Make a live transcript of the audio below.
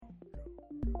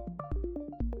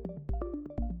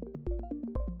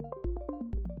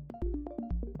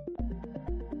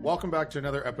Welcome back to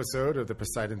another episode of the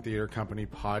Poseidon Theater Company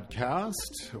podcast.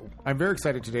 I'm very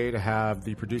excited today to have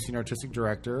the producing artistic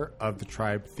director of the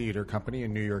Tribe Theater Company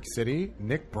in New York City,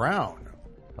 Nick Browne.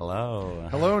 Hello.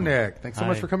 Hello, Nick. Thanks so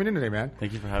much for coming in today, man.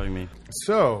 Thank you for having me.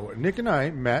 So, Nick and I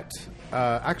met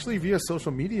actually via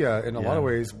social media in a lot of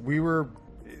ways. We were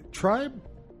Tribe.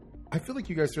 I feel like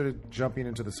you guys started jumping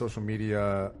into the social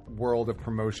media world of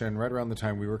promotion right around the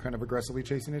time we were kind of aggressively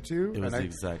chasing it too. It was the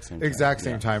exact same time. Exact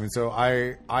same time. And so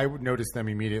I would notice them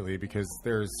immediately because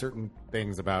there's certain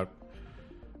things about,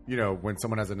 you know, when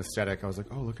someone has an aesthetic, I was like,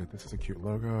 oh, look at this is a cute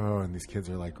logo and these kids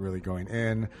are like really going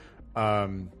in.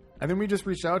 And then we just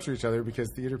reached out to each other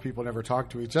because theater people never talk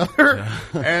to each other.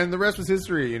 Yeah. And the rest was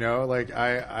history, you know. Like,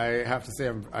 I have to say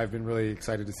I've been really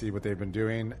excited to see what they've been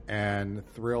doing and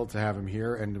thrilled to have him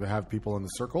here and to have people in the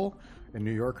circle in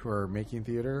New York who are making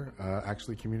theater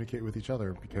actually communicate with each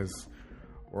other because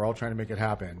we're all trying to make it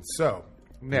happen. So,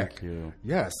 Nick, thank you.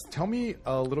 Yes, tell me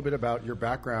a little bit about your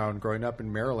background growing up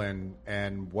in Maryland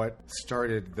and what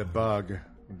started the bug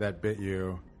that bit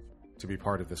you to be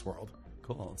part of this world.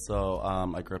 Cool. So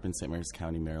I grew up in St. Mary's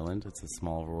County, Maryland. It's a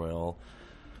small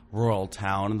rural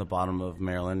town in the bottom of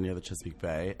Maryland near the Chesapeake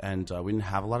Bay. And we didn't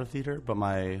have a lot of theater, but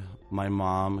my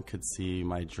mom could see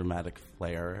my dramatic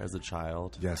flair as a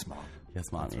child. Yes, Mom.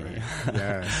 Yes, Mommy. Right.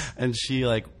 Yes. And she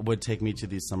would take me to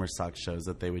these summer stock shows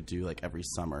that they would do every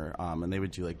summer. And they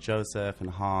would do Joseph and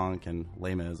Honk and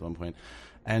Les Mis at one point.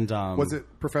 And was it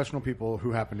professional people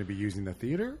who happened to be using the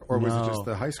theater, or was it just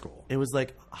the high school? It was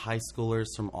high schoolers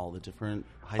from all the different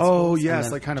high schools. Oh,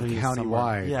 yes, kind of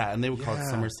countywide. Yeah, and they would call it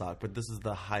summer stock, but this is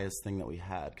the highest thing that we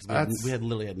had because we had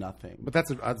literally nothing. But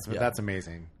that's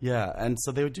amazing. Yeah, and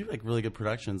so they would do really good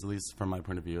productions, at least from my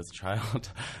point of view as a child,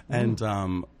 and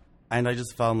I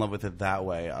just fell in love with it that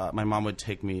way. My mom would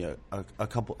take me a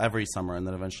couple every summer, and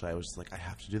then eventually I was just like, I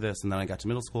have to do this, and then I got to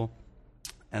middle school.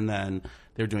 And then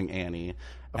they were doing Annie.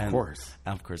 Of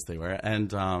course they were.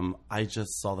 And I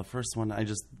just saw the first one.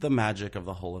 The magic of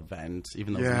the whole event,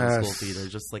 even though it was middle school theater,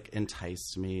 just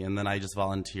enticed me. And then I just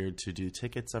volunteered to do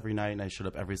tickets every night. And I showed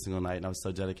up every single night. And I was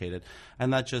so dedicated.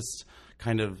 And that just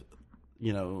kind of,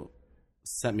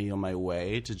 sent me on my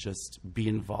way to just be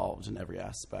involved in every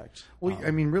aspect. Well,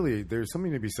 I mean, really, there's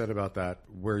something to be said about that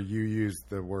where you use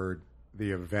the word,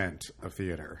 the event of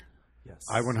theater. Yes.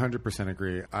 I 100%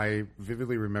 agree. I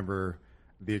vividly remember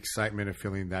the excitement of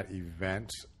feeling that event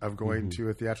of going to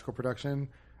a theatrical production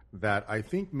that I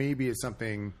think maybe is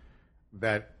something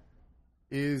that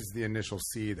is the initial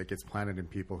seed that gets planted in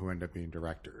people who end up being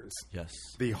directors. Yes.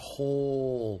 The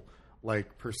whole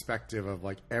perspective of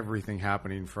everything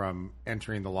happening from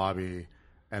entering the lobby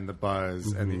and the buzz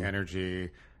and the energy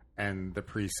and the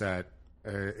preset.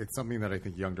 It's something that I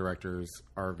think young directors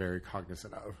are very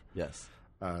cognizant of. Yes.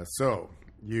 So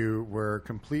you were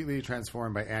completely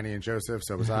transformed by Annie and Joseph.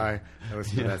 So was I. I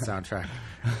listened to that soundtrack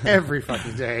every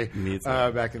fucking day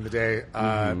back in the day.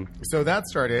 So that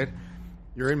started.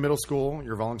 You're in middle school.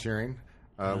 You're volunteering,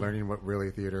 learning what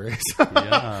really theater is.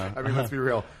 Yeah. I mean, let's be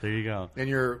real. There you go. And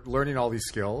you're learning all these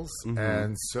skills.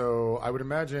 And so I would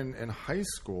imagine in high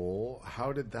school,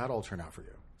 how did that all turn out for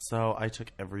you? So I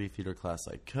took every theater class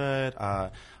I could.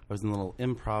 I was in a little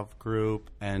improv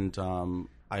group, and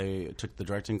I took the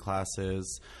directing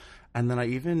classes, and then I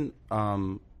even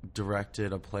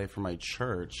directed a play for my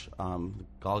church,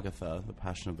 Golgotha, The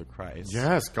Passion of the Christ.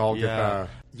 Yes, Golgotha.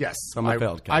 Yes. So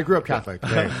I grew up Catholic.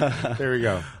 There we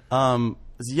go.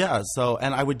 So,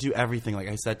 and I would do everything.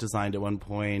 I set designed at one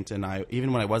point, and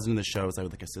even when I wasn't in the shows, I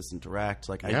would assistant direct.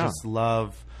 I just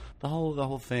love the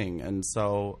whole thing. And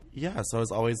so, so I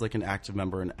was always an active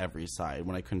member in every side.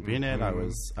 When I couldn't be in it, I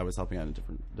was helping out in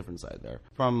a different side there.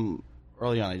 From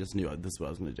early on, I just knew this is what I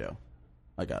was going to do,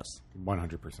 I guess.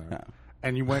 100%. Yeah.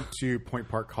 And you went to Point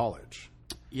Park College.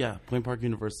 Yeah, Point Park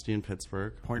University in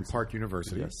Pittsburgh. Point Park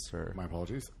University. Yes, sir. My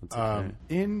apologies. That's okay.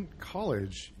 In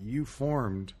college, you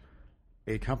formed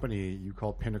a company you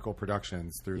called Pinnacle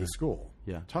Productions through the school.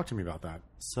 Yeah. Talk to me about that.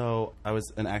 So I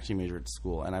was an acting major at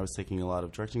school, and I was taking a lot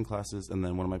of directing classes, and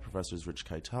then one of my professors, Rich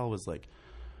Keitel, was like,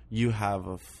 you have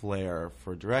a flair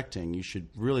for directing. You should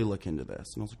really look into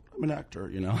this. And I was like, I'm an actor,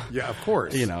 Yeah, of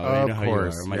course. You know how you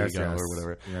are, my ego yes. or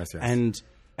whatever. Yes.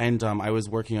 And I was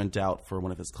working on Doubt for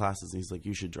one of his classes, and he's like,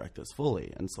 you should direct this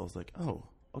fully. And so I was like, oh,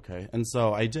 okay. And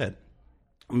so I did.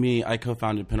 I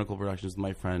co-founded Pinnacle Productions with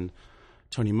my friend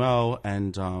Tony Moe,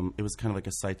 and it was kind of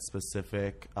a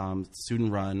site-specific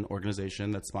student-run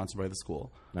organization that's sponsored by the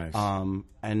school. Nice.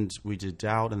 And we did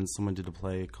Doubt, and then someone did a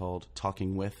play called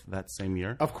Talking With that same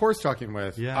year. Of course, Talking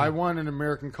With. Yeah. I won an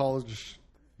American College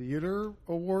Theater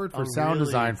Award for sound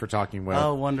design for Talking Whip.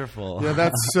 Oh, wonderful. Yeah,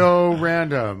 that's so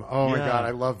random. Oh my Yeah. God,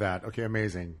 I love that. Okay,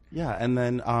 amazing. Yeah, and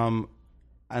then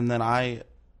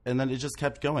it just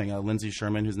kept going. Lindsay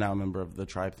Sherman, who's now a member of the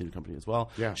Tribe Theater Company as well,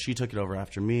 Yeah. she took it over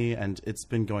after me, and it's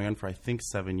been going on for I think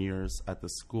 7 years at the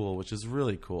school, which is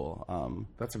really cool.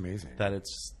 That's amazing. That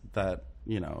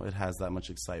it has that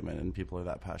much excitement, and people are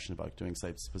that passionate about doing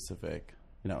site-specific,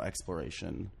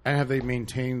 exploration. And have they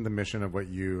maintained the mission of what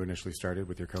you initially started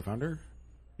with your co-founder?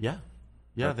 Yeah,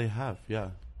 they have. Yeah,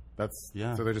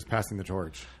 So they're just passing the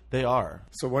torch. they are.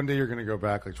 So one day you're going to go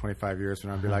back like 25 years from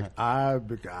now and be like, I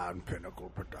began Pinnacle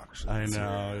Productions. I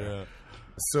know. Yeah.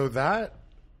 So that,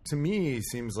 to me,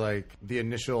 seems like the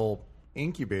initial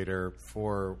incubator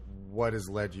for what has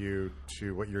led you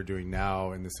to what you're doing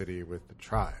now in the city with the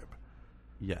Tribe.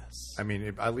 Yes. I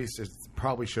mean, at least it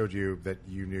probably showed you that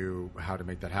you knew how to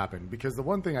make that happen. Because the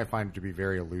one thing I find to be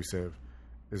very elusive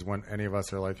is when any of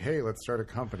us are like, hey, let's start a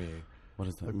company. What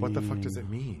does that mean? What the fuck does it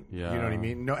mean? Yeah. You know what I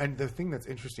mean? No, and the thing that's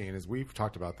interesting is we've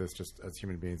talked about this just as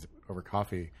human beings over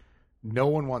coffee. No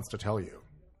one wants to tell you.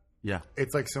 Yeah.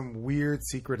 It's like some weird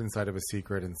secret inside of a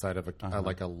secret inside of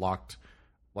like a locked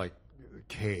like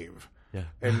cave. Yeah.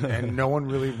 And no one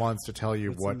really wants to tell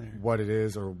you what it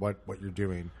is or what you're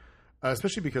doing.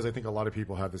 Especially because I think a lot of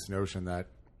people have this notion that,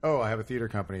 oh, I have a theater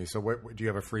company, so what do you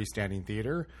have a freestanding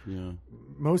theater? Yeah.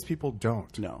 Most people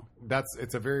don't. No.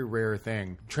 It's a very rare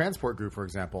thing. Transport Group, for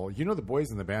example, the boys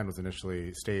in the band was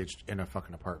initially staged in a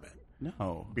fucking apartment.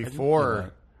 No.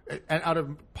 Before, and out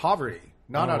of poverty,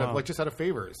 not out of, wow. like, just out of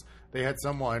favors. They had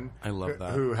someone I love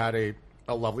that. who had a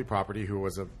lovely property who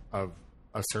was of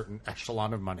a certain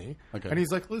echelon of money. Okay. And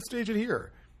he's like, let's stage it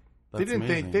here. They That's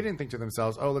amazing. didn't think to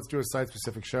themselves, oh, let's do a site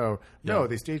specific show. Yeah. No,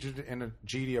 they staged it in a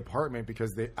GD apartment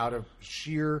because they, out of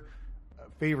sheer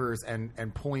favors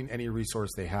and pulling any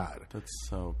resource they had. That's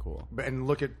so cool. And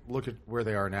look at where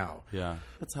they are now. Yeah.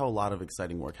 That's how a lot of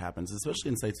exciting work happens, especially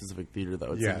in site-specific theater,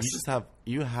 though. It's Yes. like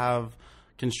you have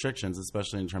constrictions,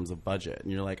 especially in terms of budget.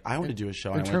 And you're like, I want to do a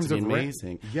show. I want it terms to be of rent,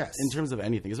 amazing. yes. In terms of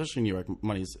anything, especially in New York,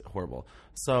 money's horrible.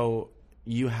 So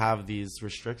you have these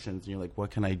restrictions, and you're like, what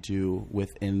can I do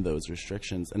within those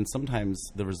restrictions? And sometimes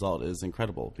the result is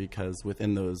incredible because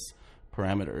within those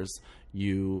parameters,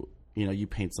 you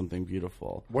paint something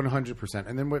beautiful. 100%.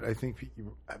 And then what I think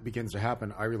begins to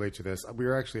happen, I relate to this. We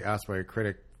were actually asked by a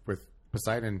critic with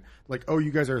Poseidon, like, oh,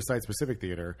 you guys are a site-specific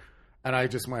theater. And I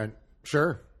just went,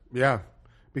 sure, yeah.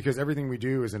 Because everything we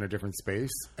do is in a different space,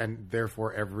 and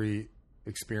therefore every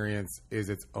experience is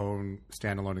its own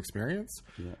standalone experience.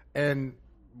 Yeah. And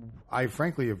I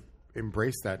frankly have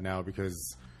embraced that now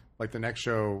because, like, the next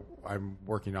show I'm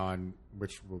working on,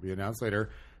 which will be announced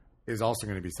later, is also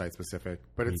going to be site specific.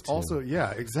 But it's also, yeah,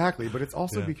 exactly. But it's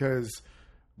also because,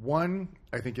 one,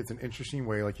 I think it's an interesting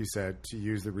way, like you said, to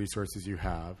use the resources you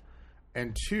have.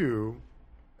 And two,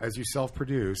 as you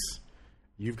self-produce,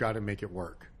 you've got to make it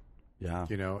work. Yeah.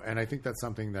 And I think that's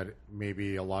something that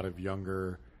maybe a lot of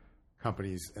younger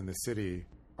companies in the city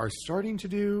are starting to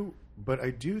do, but I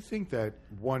do think that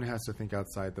one has to think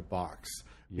outside the box.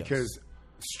 Yes. Because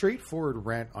straightforward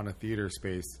rent on a theater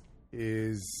space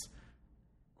is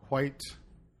quite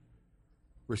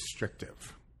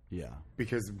restrictive. Yeah.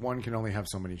 Because one can only have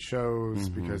so many shows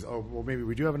because, maybe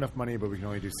we do have enough money, but we can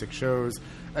only do 6 shows.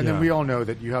 And then we all know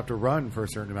that you have to run for a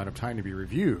certain amount of time to be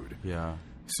reviewed. Yeah.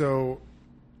 So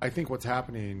I think what's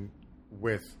happening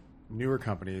with newer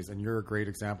companies, and you're a great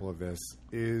example of this,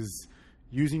 is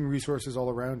using resources all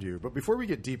around you. But before we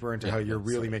get deeper into how you're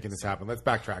really making this happen, let's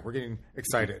backtrack. We're getting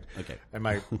excited. Okay. And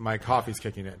my coffee's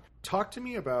kicking in. Talk to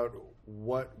me about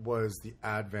what was the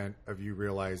advent of you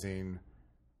realizing,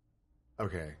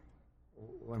 okay,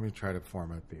 let me try to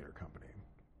form a theater company.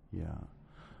 Yeah.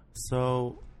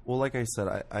 So, well, like I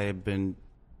said, I have been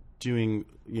doing,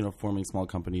 forming small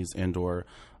companies and or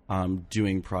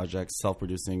doing projects,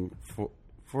 self-producing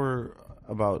for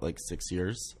about like 6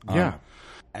 years.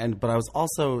 But I was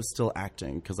also still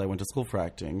acting because I went to school for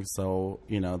acting. So,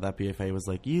 that BFA was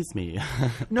like, use me.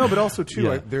 No, but also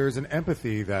too, there's an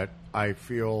empathy that I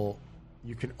feel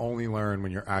you can only learn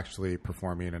when you're actually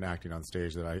performing and acting on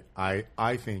stage that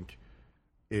I think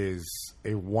is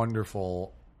a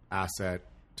wonderful asset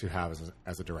to have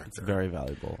as a director. It's very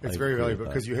valuable. It's very valuable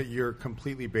because you're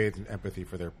completely bathed in empathy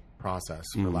for their process,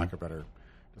 for lack of a better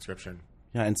description.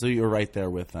 Yeah, and so you're right there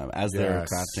with them as they're Yes.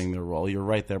 crafting their role. You're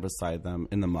right there beside them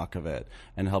in the muck of it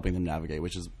and helping them navigate,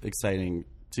 which is exciting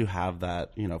to have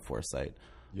that, foresight.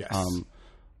 Yes.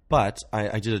 But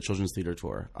I did a children's theater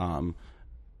tour, and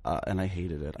I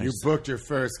hated it. You booked your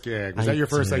first gig. Was that your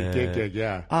first gig?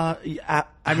 Yeah.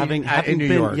 In New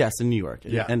York. Yes, in New York.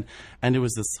 Yeah. And it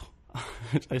was this.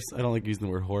 I don't like using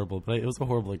the word horrible, but it was a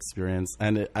horrible experience,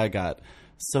 and I got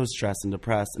so stressed and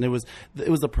depressed, and it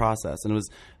was a process, and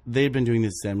they'd been doing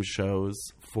these sim shows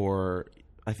for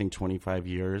I think 25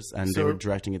 years, and they were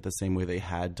directing it the same way they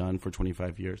had done for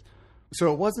 25 years.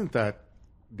 So it wasn't that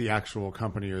the actual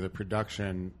company or the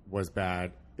production was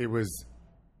bad; it was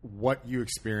what you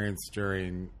experienced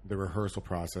during the rehearsal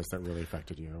process that really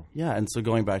affected you. Yeah, and so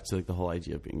going back to like the whole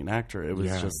idea of being an actor, it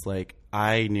was just like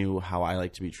I knew how I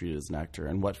like to be treated as an actor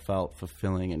and what felt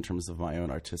fulfilling in terms of my own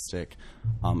artistic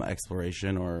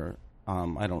exploration or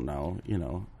I don't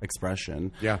know,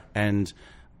 expression. Yeah. And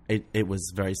it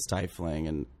was very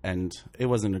stifling and it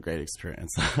wasn't a great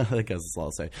experience, I guess is all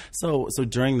I'll say. So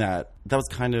during that was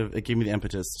kind of, it gave me the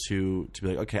impetus to be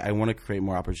like, okay, I want to create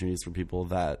more opportunities for people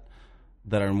that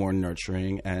are more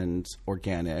nurturing and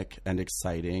organic and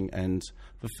exciting and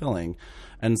fulfilling.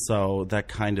 And so that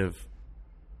kind of,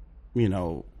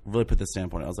 really put the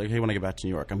standpoint. I was like, hey, when I get back to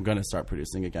New York, I'm going to start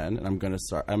producing again, and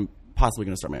I'm possibly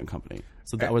going to start my own company.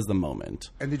 So that was the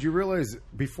moment. And did you realize,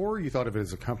 before you thought of it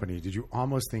as a company, did you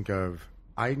almost think of,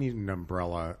 I need an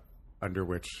umbrella under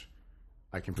which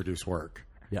I can produce work?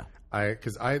 Yeah.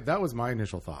 Because that was my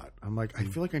initial thought. I'm like, I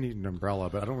feel like I need an umbrella,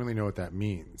 but I don't really know what that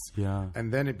means. Yeah.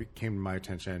 And then it came to my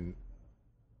attention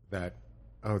that,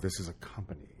 oh, this is a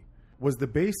company. Was the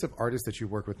base of artists that you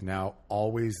work with now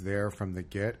always there from the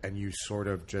get, and you sort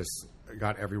of just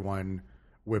got everyone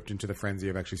whipped into the frenzy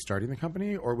of actually starting the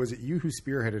company? Or was it you who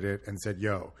spearheaded it and said,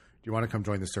 yo, do you want to come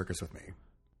join the circus with me?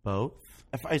 Both.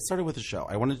 I started with a show.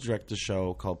 I wanted to direct a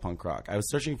show called Punk Rock. I was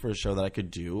searching for a show that I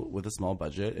could do with a small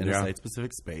budget in a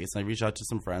site-specific space. And I reached out to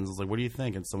some friends. I was like, what do you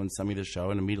think? And someone sent me the show.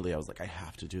 And immediately I was like, I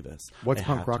have to do this. What's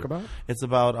Punk Rock about? It's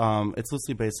about, it's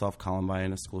loosely based off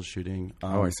Columbine, a school shooting.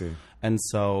 I see. And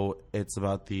so it's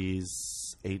about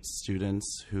these 8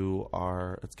 students who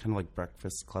are, it's kind of like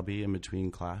Breakfast Clubby in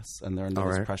between class. And they're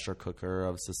under this pressure cooker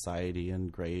of society and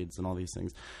grades and all these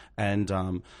things. And,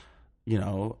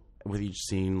 with each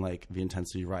scene, like the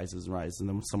intensity rises and rises, and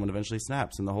then someone eventually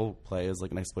snaps. And the whole play is like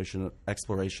an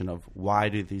exploration of why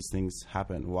do these things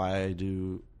happen? Why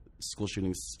do school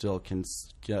shootings still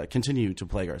continue to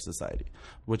plague our society?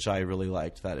 Which I really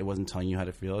liked, that it wasn't telling you how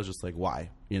to feel. It was just like,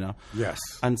 why, Yes.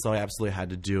 And so I absolutely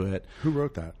had to do it. Who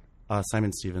wrote that?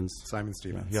 Simon Stevens. Simon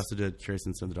Stevens. Yeah, he also did Curious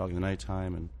Incident of the Dog in the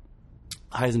Nighttime and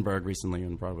Heisenberg recently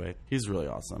on Broadway. He's really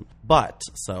awesome. But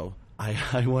so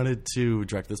I wanted to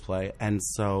direct this play, and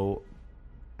so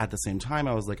at the same time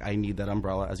I was like, I need that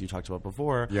umbrella, as you talked about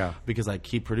before, because I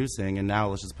keep producing, and now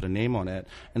let's just put a name on it.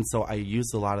 And so I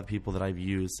used a lot of people that I've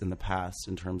used in the past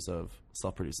in terms of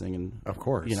self-producing, and of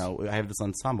course, I have this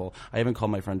ensemble. I even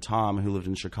called my friend Tom, who lived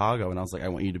in Chicago, and I was like, I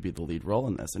want you to be the lead role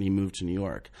in this, and he moved to New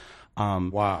York.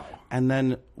 Wow. And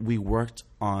then we worked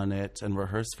on it and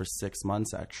rehearsed for 6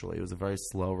 months, actually. It was a very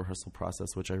slow rehearsal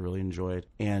process, which I really enjoyed.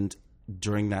 And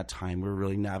during that time, we were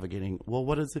really navigating, well,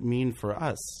 what does it mean for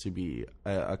us to be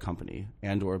a company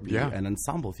and or be an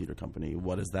ensemble theater company?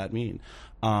 What does that mean?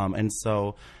 And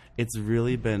so it's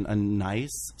really been a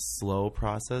nice, slow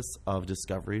process of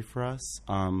discovery for us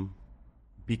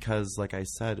because, like I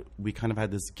said, we kind of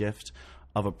had this gift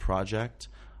of a project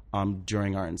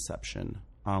during our inception.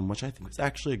 Which I think was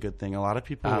actually a good thing. A lot of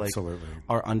people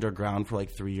are underground for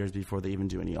 3 years before they even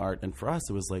do any art. And for us,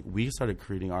 it was like we started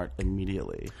creating art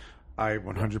immediately. I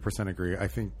 100% agree. I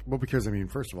think, because,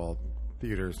 first of all,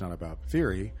 theater is not about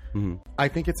theory. Mm-hmm. I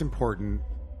think it's important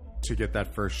to get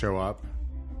that first show up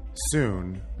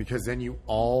soon, because then you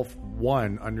all,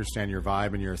 understand your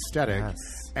vibe and your aesthetic. Yes.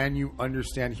 And you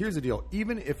understand, here's the deal,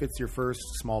 even if it's your first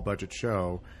small budget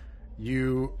show,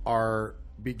 you are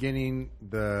beginning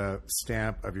the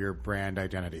stamp of your brand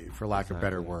identity, for lack of a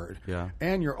better word. Yeah.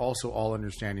 And you're also all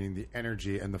understanding the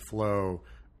energy and the flow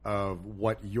of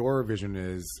what your vision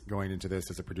is going into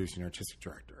this as a producing artistic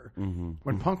director. Mm-hmm.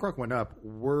 When Punk Rock went up,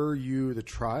 were you the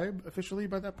tribe officially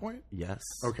by that point? Yes.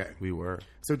 Okay. We were.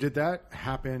 So did that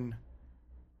happen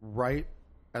right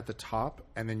at the top,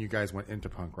 and then you guys went into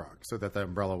Punk Rock so that the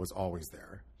umbrella was always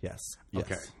there? Yes.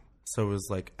 Okay. So it was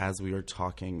like, as we were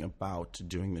talking about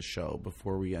doing the show,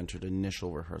 before we entered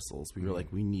initial rehearsals, we were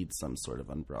like, we need some sort of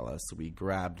umbrella. So we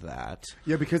grabbed that.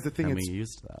 Yeah, because the thing is, we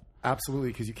used that. Absolutely,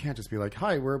 because you can't just be like,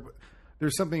 hi,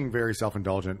 there's something very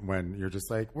self-indulgent when you're just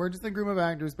like, we're just a group of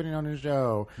actors putting on a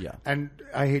show. Yeah. And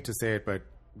I hate to say it, but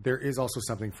there is also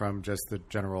something from just the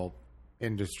general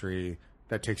industry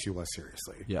that takes you less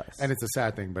seriously. Yes. And it's a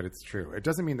sad thing, but it's true. It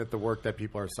doesn't mean that the work that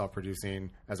people are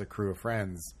self-producing as a crew of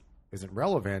friends isn't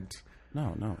relevant.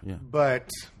 No, yeah. But,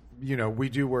 we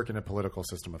do work in a political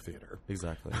system of theater.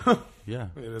 Exactly. Yeah.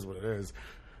 It is what it is,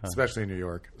 especially in New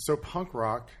York. So Punk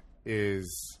Rock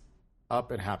is up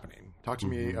and happening? Talk to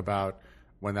me about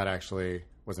when that actually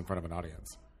was in front of an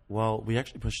audience. Well, we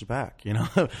actually pushed it back, you know.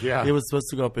 Yeah. It was supposed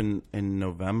to go up in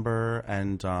November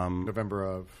and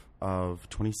November of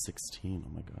 2016.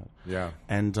 Oh my god. Yeah.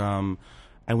 And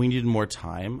we needed more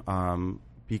time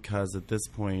because at this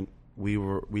point we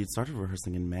had started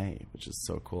rehearsing in May, which is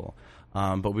so cool.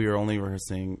 But we were only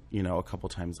rehearsing, you know, a couple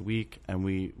times a week, and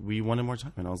we wanted more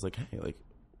time. And I was like, hey, like,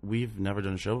 we've never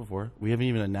done a show before. We haven't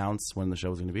even announced when the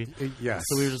show was going to be. Yes.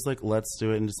 So we were just like, let's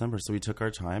do it in December. So we took our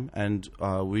time, and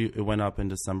it went up in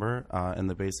December in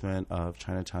the basement of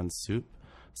Chinatown Soup.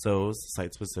 So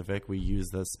site specific. We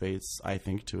used the space, I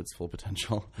think, to its full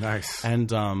potential. Nice.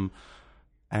 And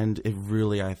it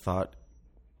really, I thought,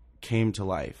 came to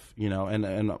life, you know,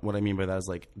 and what I mean by that is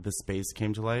like the space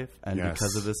came to life, and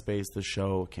because of the space, the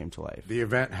show came to life. The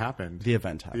event happened.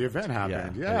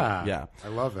 Yeah. I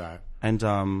love that. And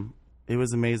it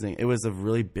was amazing. It was a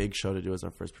really big show to do as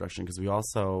our first production because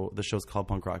the show's called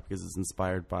Punk Rock because it's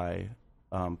inspired by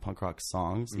punk rock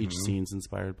songs. Each scene's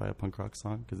inspired by a punk rock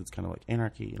song because it's kind of like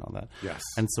anarchy and all that. Yes.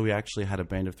 And so we actually had a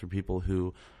band of 3 people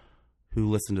who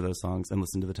listened to those songs and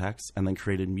listened to the text and then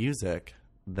created music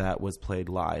that was played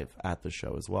live at the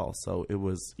show as well. So it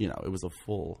was, you know, it was a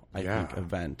full, I think,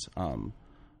 event,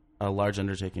 a large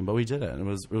undertaking, but we did it. And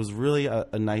it was really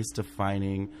a nice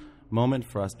defining moment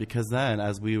for us because then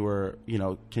as we were, you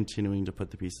know, continuing to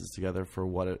put the pieces together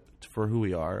for who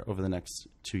we are over the next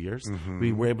 2 years,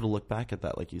 we were able to look back at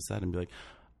that, like you said, and be like,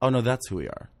 oh no, that's who we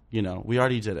are. You know, we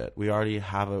already did it. We already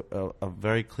have a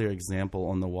very clear example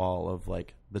on the wall of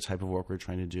like the type of work we're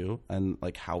trying to do and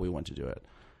like how we want to do it.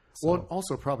 So. Well,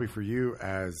 also probably for you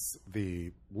as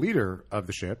the leader of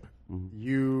the ship,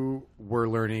 you were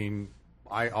learning.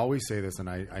 I always say this, and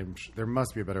I'm there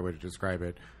must be a better way to describe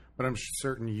it, but I'm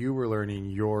certain you were learning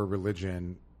your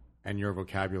religion and your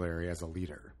vocabulary as a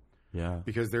leader. Yeah,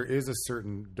 because there is a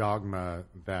certain dogma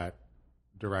that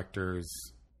directors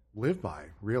live by,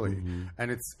 really,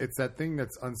 and it's that thing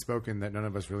that's unspoken that none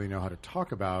of us really know how to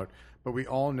talk about. But we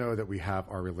all know that we have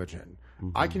our religion.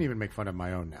 I can even make fun of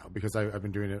my own now because I've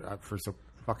been doing it for so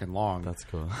fucking long. That's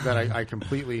cool. That I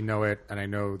completely know it and I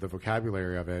know the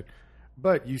vocabulary of it.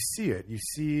 But you see it. You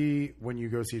see when you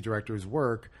go see a director's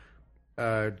work.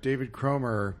 David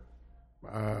Cromer,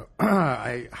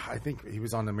 I think he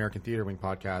was on the American Theater Wing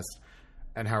podcast,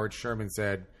 and Howard Sherman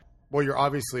said, well, you're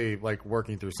obviously like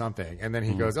working through something. And then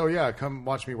he goes, oh yeah, come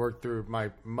watch me work through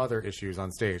my mother issues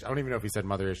on stage. I don't even know if he said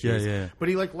mother issues, but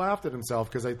he like laughed at himself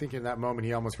because I think in that moment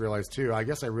he almost realized too, I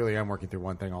guess I really am working through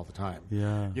one thing all the time.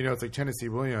 Yeah. You know, it's like Tennessee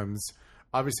Williams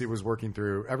obviously was working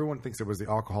through, everyone thinks it was the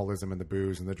alcoholism and the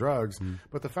booze and the drugs.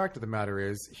 But the fact of the matter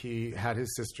is he had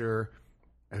his sister,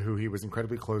 who he was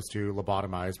incredibly close to,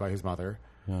 lobotomized by his mother.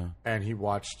 Yeah. And he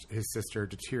watched his sister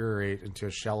deteriorate into a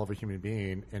shell of a human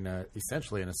being in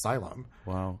essentially an asylum.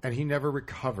 Wow. And he never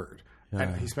recovered. Yeah.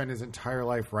 And he spent his entire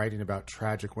life writing about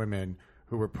tragic women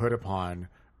who were put upon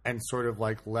and sort of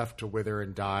like left to wither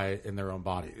and die in their own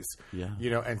bodies. Yeah.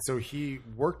 You know, and so he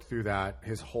worked through that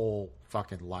his whole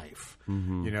fucking life.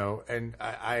 You know, and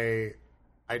I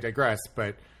digress,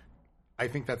 but I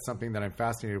think that's something that I'm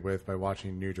fascinated with by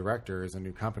watching new directors and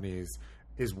new companies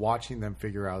is watching them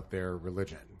figure out their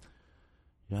religion.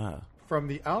 Yeah. From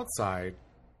the outside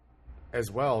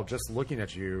as well, just looking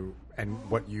at you and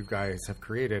what you guys have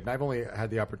created, and I've only had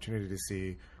the opportunity to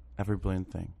see Every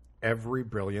Brilliant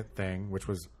Thing, which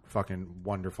was fucking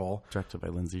wonderful. Directed by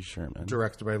Lindsay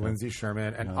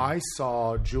Sherman. And I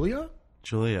saw Julia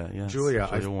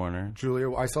Warner.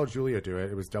 I saw Julia do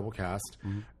it. It was double cast,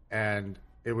 and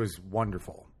it was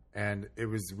wonderful. And it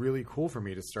was really cool for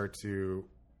me to start to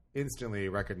instantly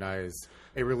recognize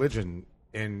a religion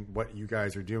in what you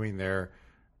guys are doing there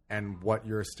and what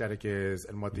your aesthetic is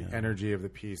and what the energy of the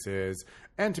piece is.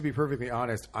 And to be perfectly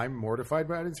honest, I'm mortified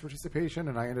by audience participation,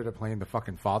 and I ended up playing the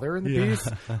fucking father in the piece,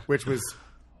 which was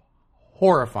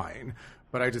horrifying.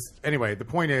 But anyway, the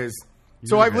point is,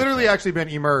 so I've literally actually been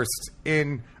immersed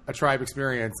in a tribe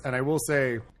experience, and I will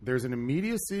say there's an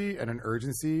immediacy and an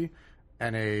urgency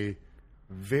and a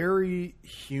very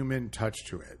human touch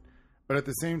to it. But at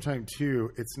the same time,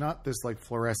 too, it's not this like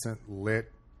fluorescent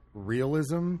lit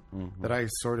realism that I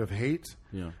sort of hate.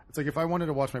 Yeah. It's like if I wanted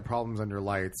to watch my problems under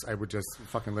lights, I would just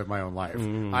fucking live my own life.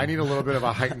 I need a little bit of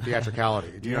a heightened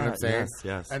theatricality. Do you know what I'm saying?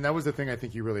 Yes. And that was the thing I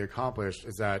think you really accomplished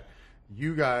is that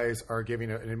you guys are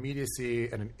giving an immediacy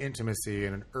and an intimacy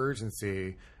and an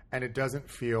urgency, and it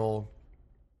doesn't feel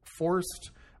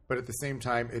forced, but at the same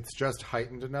time, it's just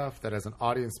heightened enough that as an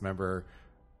audience member,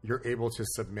 you're able to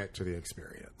submit to the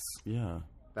experience. Yeah.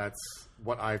 That's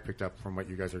what I've picked up from what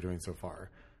you guys are doing so far.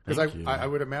 Because I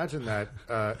would imagine that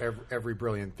every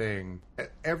brilliant thing,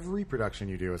 every production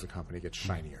you do as a company gets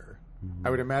shinier. Mm-hmm.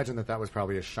 I would imagine that was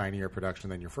probably a shinier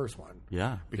production than your first one.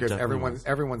 Yeah. Because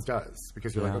everyone's does.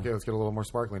 Because you're like, okay, let's get a little more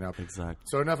sparkly now. Exactly.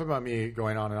 So enough about me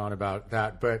going on and on about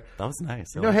that. But that was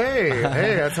nice. Hey,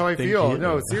 that's how I feel.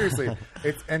 No, seriously.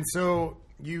 And so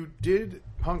you did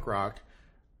punk rock.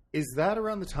 Is that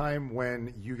around the time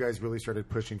when you guys really started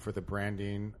pushing for the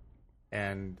branding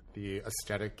and the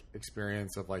aesthetic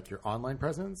experience of like your online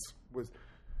presence?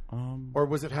 Or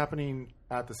was it happening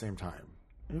at the same time?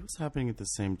 It was happening at the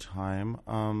same time.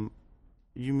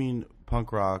 You mean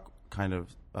punk rock kind of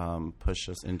pushed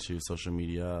us into social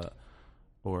media,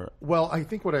 or? Well, I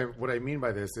think what I mean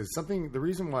by this is the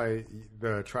reason why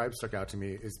the Tribe stuck out to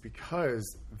me is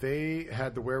because they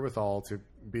had the wherewithal to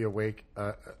be awake,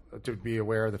 to be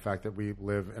aware of the fact that we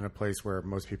live in a place where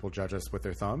most people judge us with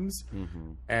their thumbs.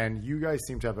 Mm-hmm. And you guys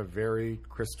seem to have a very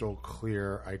crystal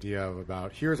clear idea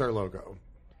about, here's our logo.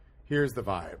 Here's the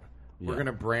vibe. Yeah. We're going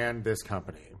to brand this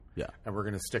company. Yeah. And we're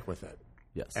going to stick with it.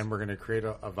 Yes. And we're going to create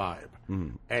a vibe.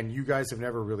 Mm-hmm. And you guys have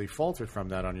never really faltered from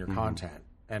that on your mm-hmm. content.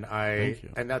 And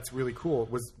and that's really cool.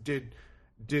 Did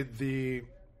the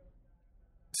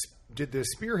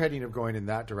spearheading of going in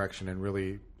that direction and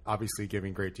really obviously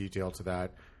giving great detail to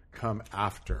that come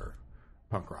after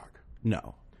punk rock?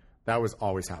 No. That was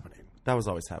always happening.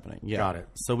 Yeah. Got it.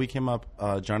 So we came up,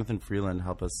 Jonathan Freeland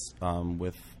helped us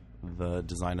with the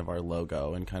design of our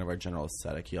logo and kind of our general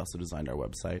aesthetic. He also designed our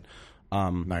website.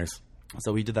 Nice.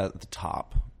 So we did that at the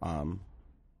top.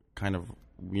 Kind of,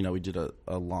 we did a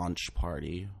launch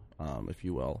party, if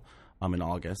you will, in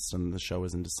August, and the show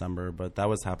was in December, but that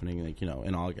was happening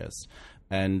in August.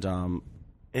 And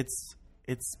it's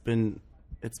been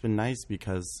nice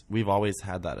because we've always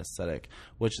had that aesthetic.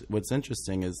 What's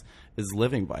interesting is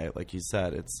living by it, like you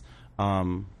said. It's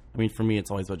for me, it's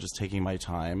always about just taking my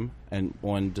time and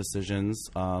on decisions,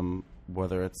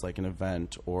 whether it's like an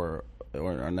event or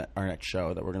our next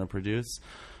show that we're going to produce.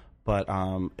 But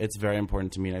it's very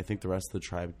important to me, and I think the rest of the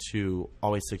Tribe, to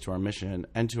always stick to our mission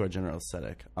and to our general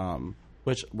aesthetic,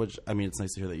 which it's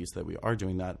nice to hear that you said we are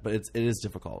doing that, but it is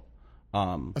difficult.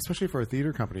 Especially for a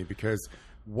theater company, because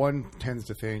one tends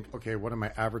to think, okay, what am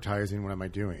I advertising? What am I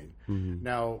doing? Mm-hmm.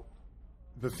 Now,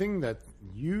 the thing that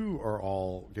you are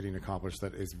all getting accomplished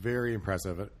that is very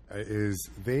impressive is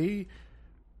they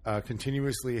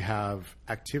continuously have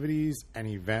activities and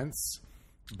events.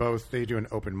 Both they do an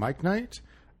open mic night,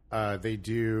 they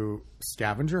do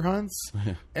scavenger hunts,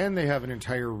 and they have an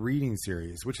entire reading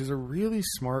series, which is a really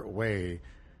smart way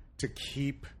to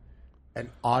keep an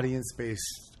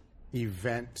audience-based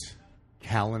event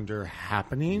calendar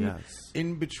happening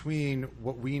in between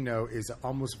what we know is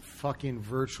almost fucking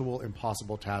virtual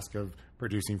impossible task of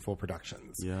producing full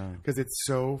productions. Yeah. Because it's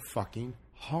so fucking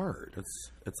hard.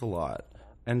 It's a lot.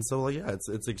 And so,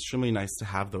 it's extremely nice to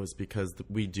have those because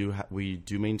we do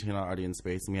maintain our audience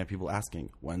space, and we have people asking,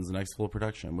 when's the next full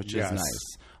production, which is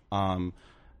nice.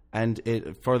 And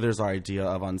it furthers our idea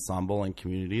of ensemble and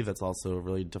community. That's also a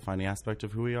really defining aspect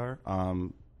of who we are.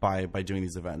 By doing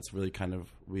these events, really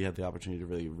we had the opportunity to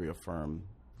really reaffirm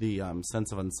the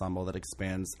sense of ensemble that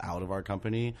expands out of our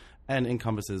company and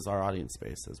encompasses our audience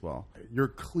space as well. You're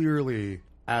clearly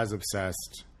as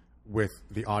obsessed with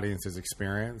the audience's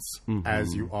experience mm-hmm.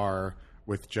 as you are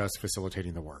with just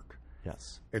facilitating the work.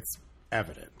 Yes. It's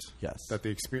evident. Yes. That the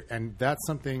experience, and that's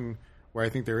something where I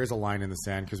think there is a line in the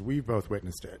sand because we've both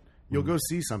witnessed it. You'll mm-hmm. go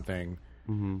see something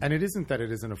mm-hmm. and it isn't that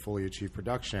it isn't a fully achieved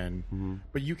production, mm-hmm.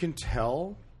 but you can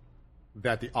tell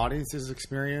that the audience's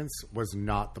experience was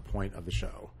not the point of the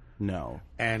show. No.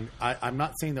 And I'm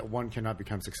not saying that one cannot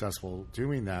become successful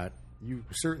doing that. You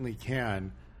certainly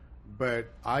can. But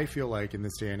I feel like in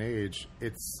this day and age,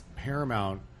 it's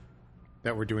paramount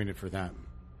that we're doing it for them.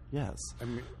 Yes. I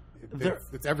mean,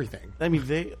 it's everything. I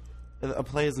mean, a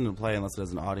play isn't a play unless it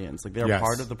has an audience. Like, they're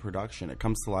part of the production. It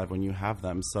comes to life when you have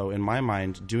them. So in my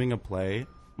mind, doing a play,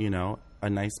 a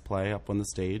nice play up on the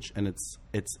stage, and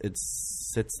it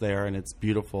sits there and it's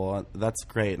beautiful. That's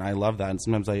great, and I love that. And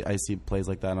sometimes I see plays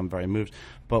like that, and I'm very moved.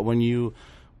 But when you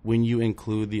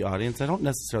include the audience, I don't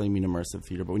necessarily mean immersive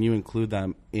theater, but when you include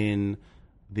them in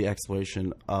the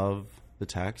exploration of the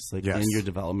text, like in your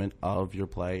development of your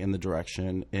play, in the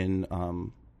direction, in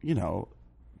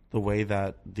the way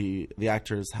that the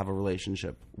actors have a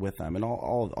relationship with them, and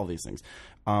all these things.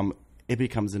 It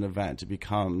becomes an event. It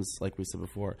becomes, like we said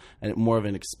before, and more of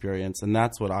an experience. And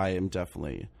that's what I am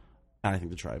definitely, and I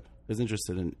think the Tribe is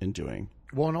interested in doing.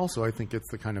 Well, and also I think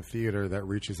it's the kind of theater that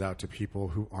reaches out to people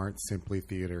who aren't simply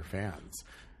theater fans.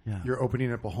 Yeah. You're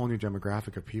opening up a whole new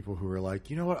demographic of people who are like,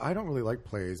 you know what, I don't really like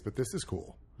plays, but this is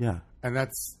cool. Yeah. And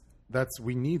that's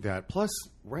we need that. Plus,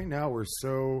 right now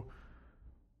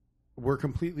we're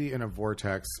completely in a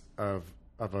vortex of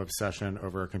obsession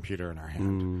over a computer in our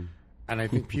hand. And I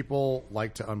think people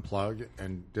like to unplug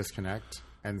and disconnect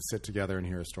and sit together and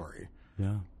hear a story.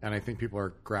 Yeah. And I think people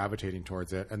are gravitating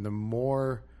towards it. And the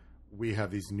more we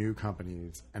have these new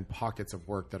companies and pockets of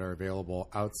work that are available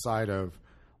outside of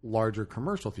larger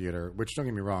commercial theater, which, don't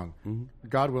get me wrong,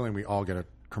 God willing, we all get a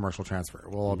commercial transfer.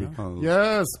 We'll all be,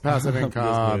 yes, passive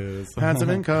income,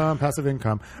 passive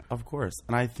income. Of course.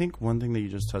 And I think one thing that you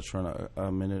just touched on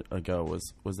a minute ago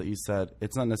was that you said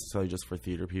it's not necessarily just for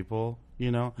theater people,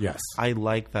 you know? Yes. I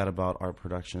like that about art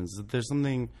productions. There's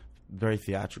something very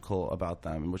theatrical about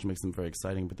them, which makes them very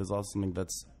exciting, but there's also something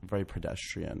that's very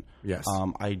pedestrian. Yes.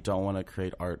 I don't want to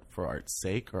create art for art's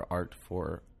sake or art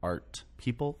for art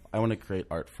people. I want to create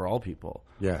art for all people.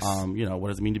 Yes. You know, what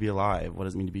does it mean to be alive? What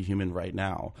does it mean to be human right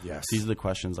now? Yes. These are the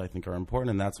questions I think are important,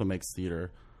 and that's what makes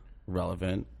theater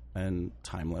relevant and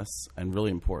timeless and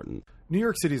really important. New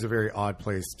York City is a very odd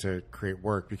place to create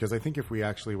work because I think if we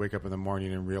actually wake up in the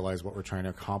morning and realize what we're trying to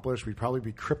accomplish, we'd probably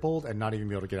be crippled and not even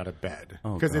be able to get out of bed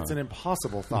because it's an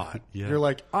impossible thought. Yeah. You're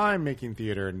like, I'm making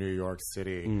theater in New York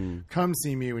City. Come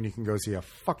see me when you can go see a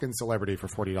fucking celebrity for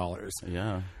 $40.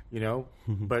 Yeah. You know,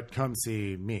 but come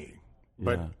see me.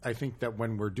 But I think that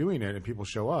when we're doing it and people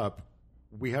show up,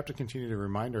 we have to continue to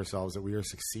remind ourselves that we are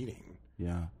succeeding.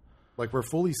 Yeah. Like we're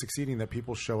fully succeeding, that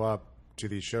people show up to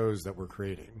these shows that we're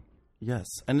creating. Yes.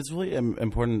 And it's really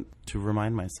important to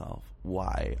remind myself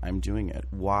why I'm doing it.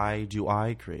 Why do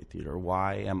I create theater?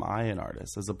 Why am I an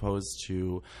artist? As opposed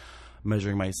to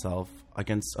measuring myself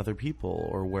against other people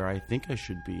or where I think I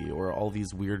should be or all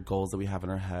these weird goals that we have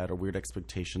in our head or weird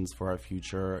expectations for our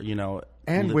future, you know.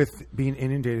 And with being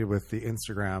inundated with the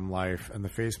Instagram life and the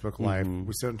Facebook life,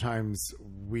 sometimes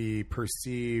we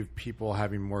perceive people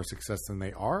having more success than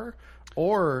they are,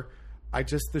 or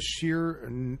the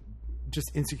sheer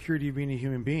just insecurity of being a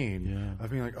human being,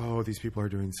 of being like, oh, these people are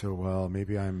doing so well.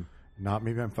 Maybe I'm not.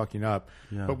 Maybe I'm fucking up.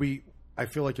 Yeah. But I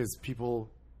feel like as people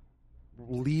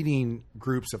leading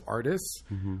groups of artists,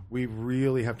 we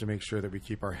really have to make sure that we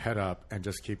keep our head up and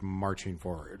just keep marching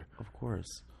forward. Of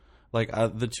course. Like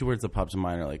the two words that pop to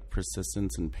mind are like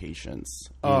persistence and patience.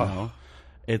 You know?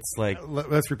 It's like...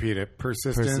 Let's repeat it.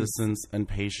 Persistence and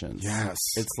patience. Yes.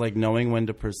 It's like knowing when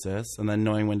to persist and then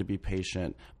knowing when to be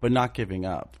patient, but not giving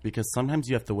up. Because sometimes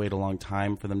you have to wait a long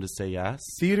time for them to say yes.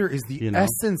 Theater is the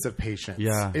essence of patience.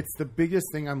 Yeah. It's the biggest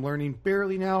thing I'm learning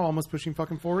barely now, almost pushing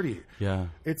fucking 40. Yeah.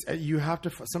 It's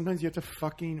sometimes you have to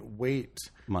fucking wait.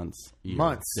 Months.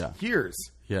 Years.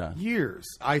 Yeah. Years.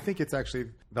 I think it's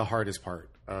actually the hardest part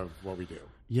of what we do.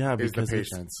 Yeah, because the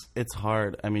patience. It's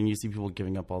hard. I mean, you see people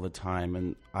giving up all the time,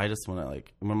 and I just want to,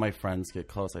 like, when my friends get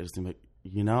close, I just think, like,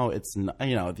 you know, it's not,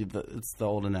 you know, it's the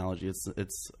old analogy.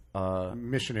 It's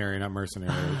missionary, not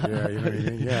mercenary. Yeah, you know what I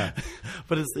mean? Yeah.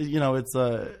 But it's, you know, it's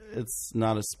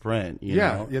not a sprint. You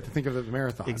know? You have to think of it as a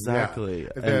marathon. Exactly.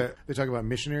 Yeah. They talk about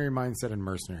missionary mindset and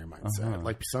mercenary mindset.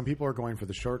 Like some people are going for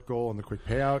the short goal and the quick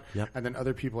payout, and then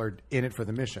other people are in it for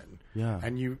the mission. Yeah.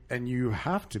 And you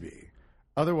have to be.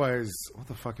 Otherwise, what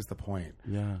the fuck is the point?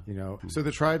 Yeah. You know? So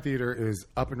the Tribe Theater is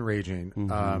up and raging.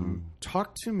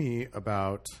 Talk to me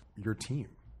about your team.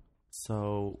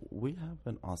 So we have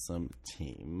an awesome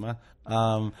team.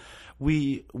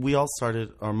 We all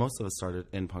started, or most of us started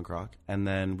in punk rock, and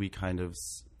then we kind of,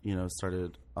 you know,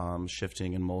 started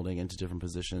shifting and molding into different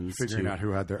positions. Figuring out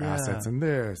who had their assets in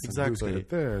this. Exactly. And who's good at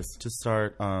this. To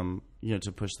start, you know,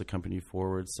 to push the company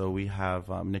forward. So we have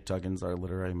Nick Duggins, our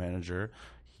literary manager.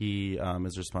 He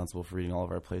is responsible for reading all of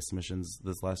our play submissions.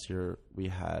 This last year, we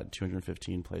had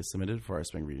 215 plays submitted for our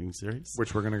spring reading series.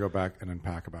 Which we're going to go back and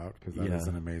unpack about, because that is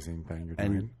an amazing thing you're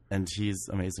doing. And he's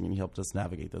amazing, and he helped us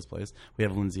navigate those plays. We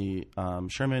have Lindsay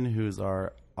Sherman, who's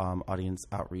our audience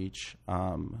outreach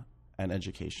and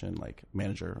education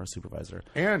manager or supervisor.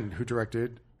 And who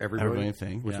directed Everybody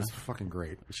Thing, which is fucking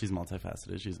great. She's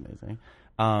multifaceted. She's amazing.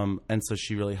 And so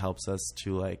she really helps us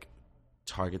to,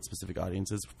 target specific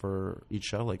audiences for each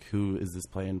show, like who is this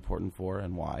play important for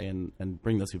and why, and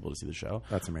bring those people to see the show.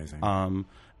 That's amazing. And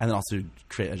then also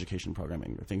create education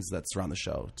programming or things that surround the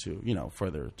show to, you know,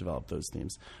 further develop those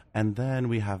themes. And then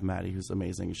we have Maddie, who's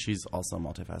amazing. She's also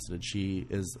multifaceted. She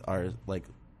is our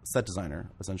set designer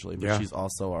essentially, but she's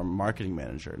also our marketing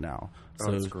manager now.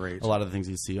 So that's great. A lot of the things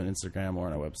you see on Instagram or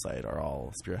on our website are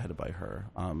all spearheaded by her.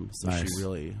 So nice. She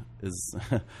really is,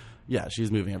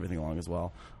 she's moving everything along as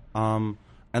well. And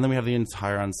then we have the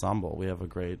entire ensemble. We have a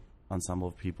great ensemble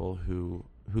of people who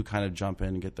kind of jump in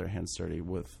and get their hands dirty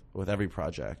with every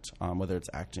project, whether it's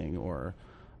acting or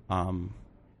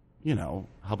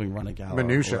helping run a gala.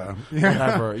 Minutia.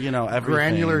 Whatever, everything.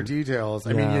 Granular details.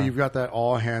 I mean, you've got that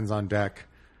all hands on deck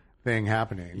thing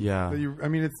happening. Yeah.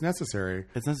 It's necessary.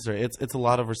 It's necessary. It's a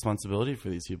lot of responsibility for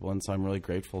these people, and so I'm really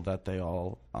grateful that they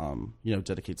all,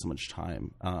 dedicate so much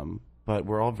time. But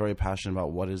we're all very passionate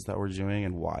about what it is that we're doing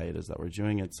and why it is that we're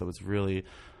doing it. So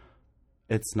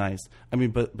it's nice. I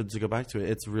mean, but to go back to it,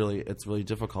 it's really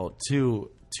difficult to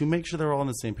make sure they're all on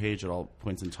the same page at all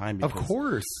points in time. Because of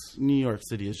course, New York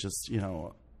City is just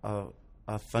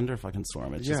a thunder fucking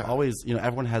storm. It's just always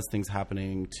everyone has things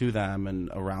happening to them and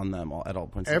around them at all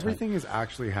points. Everything is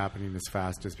actually happening as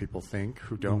fast as people think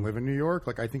who don't live in New York.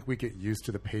 Like I think we get used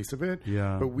to the pace of it,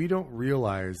 but we don't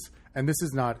realize. And this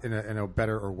is not in a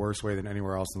better or worse way than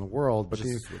anywhere else in the world,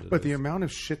 but the amount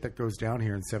of shit that goes down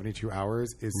here in 72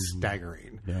 hours is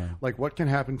staggering. Yeah. Like what can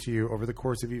happen to you over the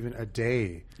course of even a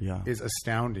day is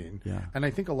astounding. Yeah. And I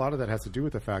think a lot of that has to do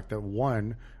with the fact that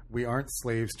one, we aren't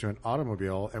slaves to an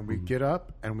automobile, and we get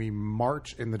up and we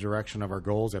march in the direction of our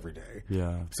goals every day.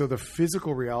 Yeah. So the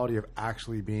physical reality of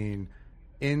actually being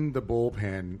in the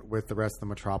bullpen with the rest of the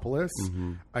metropolis,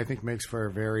 I think makes for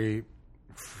a very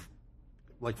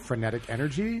frenetic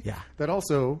energy that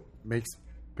also makes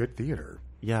good theater.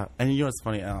 Yeah, and what's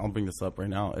funny, and I'll bring this up right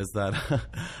now, is that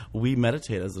we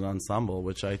meditate as an ensemble,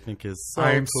 which I think is so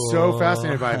I am cool. so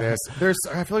fascinated by this.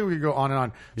 I feel like we could go on and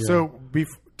on. Yeah. So,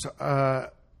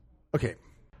 okay.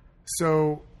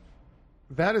 So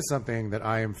that is something that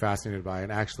I am fascinated by.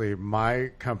 And actually, my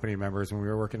company members, when we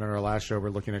were working on our last show, were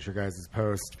looking at your guys'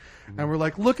 post, and we're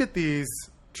like, look at these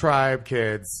tribe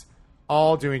kids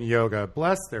all doing yoga.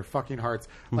 Bless their fucking hearts.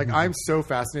 Like, I'm so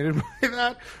fascinated by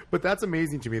that. But that's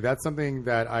amazing to me. That's something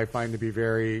that I find to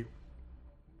be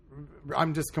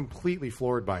I'm just completely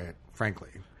floored by it, frankly,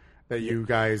 that you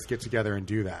guys get together and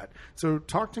do that. So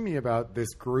talk to me about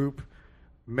this group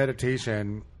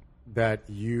meditation that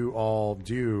you all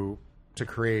do to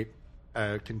create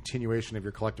a continuation of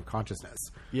your collective consciousness.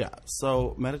 Yeah.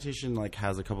 So meditation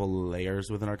has a couple layers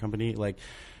within our company. Like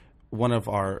one of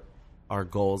our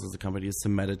goals as a company is to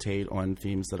meditate on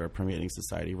themes that are permeating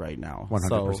society right now.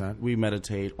 100%. So we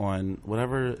meditate on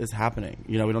whatever is happening.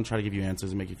 We don't try to give you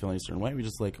answers and make you feel any certain way. We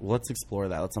just let's explore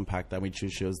that. Let's unpack that. We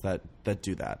choose shows that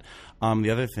do that. The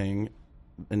other thing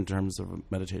in terms of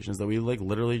meditation is that we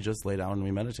literally just lay down and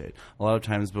we meditate. A lot of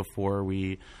times before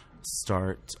we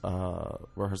start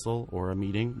rehearsal or a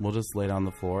meeting, we'll just lay down on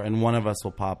the floor and one of us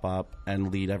will pop up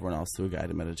and lead everyone else through a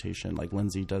guided meditation. Like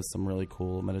Lindsay does some really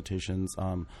cool meditations.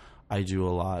 I do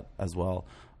a lot as well.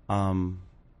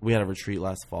 We had a retreat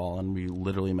last fall and we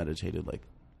literally meditated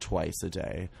twice a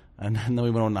day. And then we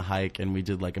went on a hike and we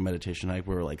did a meditation hike.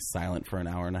 We were silent for an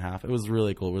hour and a half. It was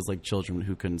really cool. It was children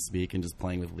who couldn't speak and just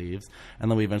playing with leaves.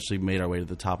 And then we eventually made our way to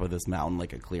the top of this mountain, a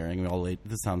clearing. We all laid.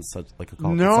 This sounds such like a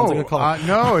cult. No, it sounds like a cult.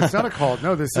 No, it's not a cult.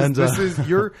 No, this is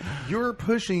you're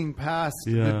pushing past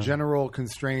the general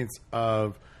constraints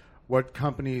of what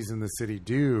companies in the city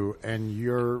do, and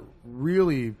you're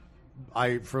really.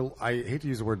 I hate to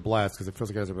use the word blessed because it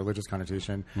feels like it has a religious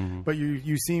connotation, but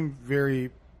you seem very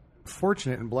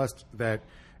fortunate and blessed that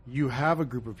you have a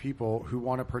group of people who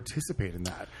want to participate in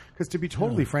that. Because to be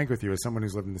totally frank with you, as someone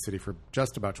who's lived in the city for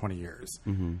just about 20 years,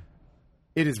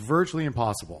 it is virtually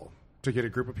impossible to get a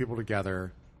group of people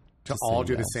together to all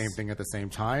do the same thing at the same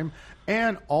time,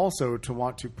 and also to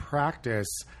want to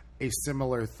practice a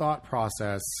similar thought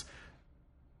process,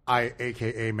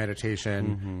 aka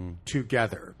meditation,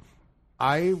 together.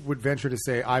 I would venture to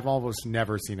say I've almost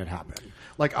never seen it happen.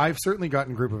 I've certainly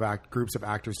gotten groups of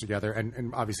actors together,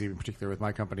 and obviously in particular with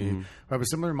my company, who have a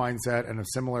similar mindset and a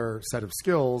similar set of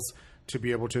skills to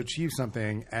be able to achieve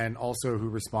something, and also who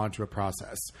respond to a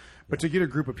process. But to get a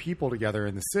group of people together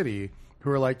in the city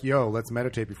who are like, yo, let's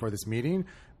meditate before this meeting,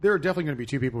 there are definitely going to be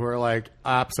two people who are like,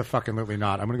 abso-fucking-lutely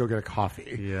not. I'm going to go get a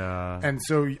coffee. Yeah. And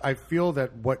so I feel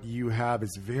that what you have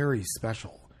is very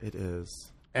special. It is.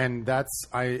 And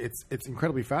it's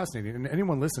incredibly fascinating. And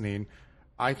anyone listening,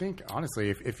 I think, honestly,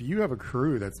 if you have a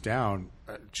crew that's down,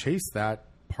 chase that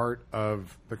part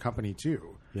of the company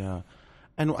too. Yeah.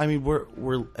 And I mean,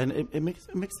 it makes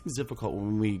things difficult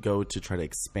when we go to try to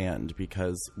expand,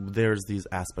 because there's these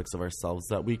aspects of ourselves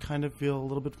that we kind of feel a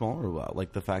little bit vulnerable about.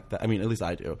 Like the fact that, I mean, at least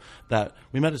I do, that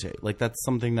we meditate. That's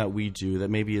something that we do that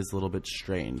maybe is a little bit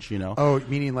strange, Oh,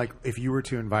 meaning if you were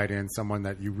to invite in someone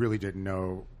that you really didn't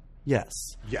know. Yes.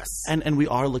 And we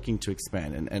are looking to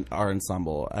expand, and our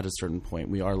ensemble at a certain point,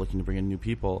 we are looking to bring in new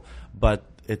people, but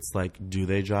it's like, do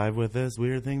they jive with this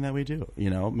weird thing that we do? You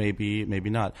know, maybe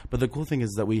not. But the cool thing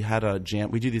is that we had a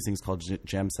jam. We do these things called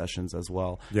jam sessions as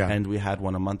well. Yeah. And we had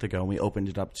one a month ago, and we opened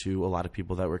it up to a lot of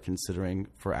people that were considering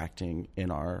for acting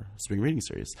in our spring reading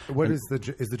series. Is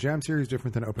the jam series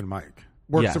different than open mic?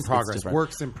 Works in progress.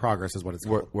 Works in progress is what it's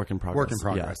called. Work in progress. Work in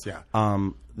progress. Yeah.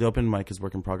 The open mic is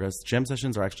work in progress. Jam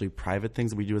sessions are actually private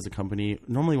things that we do as a company.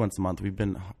 Normally once a month. We've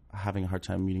been having a hard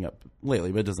time meeting up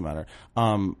lately, but it doesn't matter.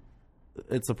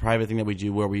 It's a private thing that we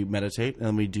do where we meditate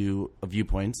and we do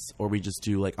viewpoints, or we just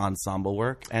do like ensemble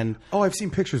work. And I've seen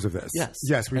pictures of this.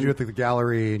 Yes, we do it at the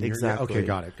gallery. And exactly. Okay,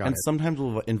 got it. And sometimes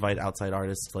we'll invite outside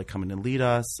artists to like come in and lead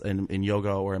us in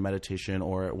yoga or in meditation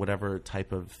or whatever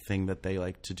type of thing that they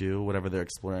like to do, whatever they're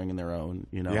exploring in their own,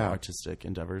 artistic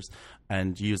endeavors,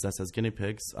 and use us as guinea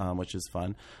pigs, which is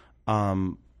fun.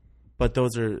 But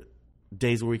those are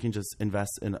days where we can just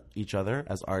invest in each other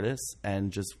as artists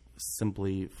and just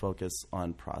simply focus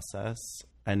on process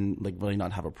and like really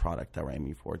not have a product that we're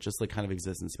aiming for, just like kind of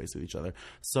exist in space with each other.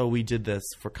 So we did this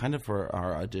for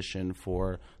our audition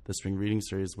for the spring reading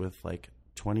series with like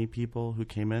 20 people who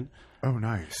came in. Oh,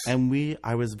 nice. And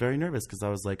I was very nervous because I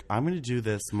was like, I'm going to do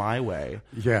this my way.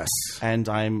 Yes. And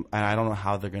I don't know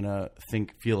how they're going to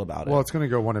feel about it. Well, it's going to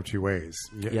go one of two ways.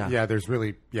 Yeah. There's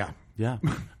really, yeah.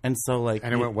 And so like,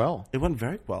 and it went well. It went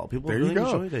very well. People really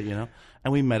enjoyed it,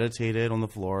 and we meditated on the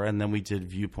floor, and then we did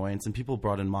viewpoints, and people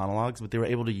brought in monologues, but they were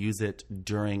able to use it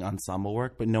during ensemble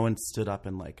work, but no one stood up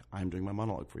and like, I'm doing my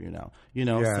monologue for you now, Yes.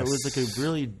 So it was like a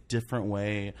really different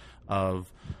way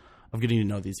of getting to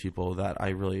know these people that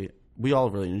we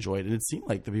all really enjoyed, and it seemed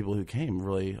like the people who came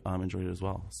really enjoyed it as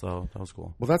well. So that was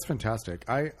cool. Well, that's fantastic.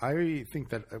 I think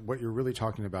that what you're really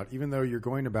talking about, even though you're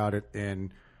going about it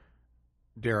in,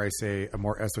 dare I say, a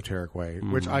more esoteric way,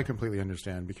 which I completely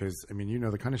understand because, I mean,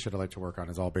 the kind of shit I like to work on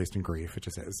is all based in grief. It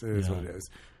just is. It is what it is.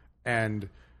 And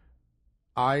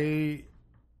I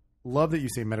love that you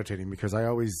say meditating because I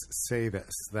always say this,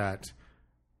 that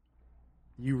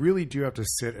you really do have to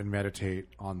sit and meditate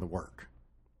on the work.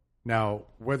 Now,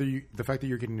 the fact that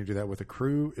you're getting to do that with a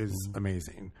crew is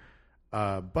amazing.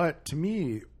 But to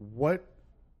me, what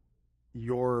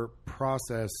your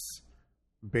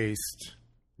process-based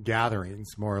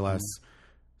gatherings, more or less,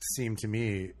 seem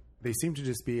to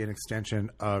just be an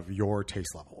extension of your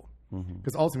taste level.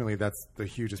 Because ultimately, that's the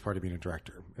hugest part of being a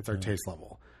director. It's our taste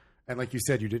level. And like you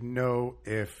said, you didn't know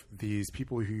if these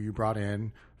people who you brought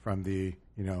in from the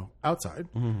outside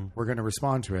were going to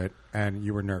respond to it, and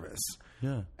you were nervous.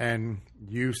 Yeah. And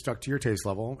you stuck to your taste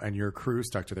level, and your crew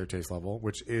stuck to their taste level,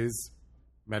 which is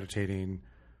meditating,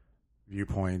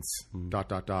 viewpoints, ...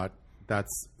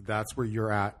 That's where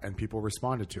you're at, and people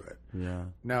responded to it. Yeah.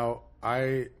 Now,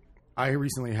 I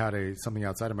recently had something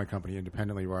outside of my company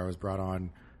independently where I was brought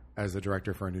on as a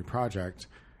director for a new project,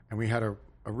 and we had a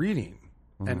reading.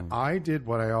 And I did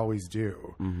what I always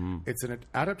do. It's an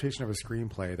adaptation of a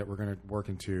screenplay that we're going to work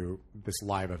into this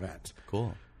live event.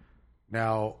 Cool.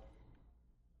 Now,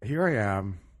 here I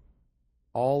am,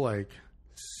 all like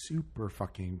super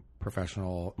fucking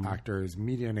professional actors,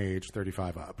 median age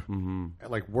 35 up,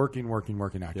 like working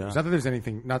actors. Yeah. Not that there's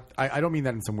anything. I don't mean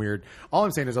that in some weird. All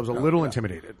I'm saying is I was a little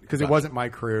intimidated because it wasn't my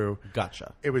crew.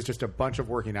 Gotcha. It was just a bunch of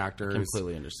working actors.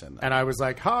 Completely understand that. And I was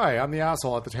like, "Hi, I'm the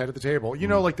asshole at the head of the table."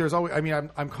 Like there's always. I mean,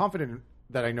 I'm confident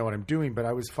that I know what I'm doing, but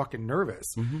I was fucking nervous.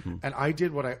 And I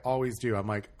did what I always do. I'm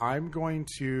like, I'm going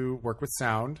to work with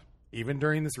sound even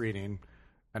during this reading,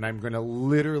 and I'm going to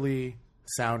literally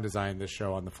sound design this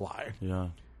show on the fly. Yeah.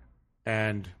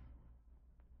 And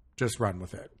just run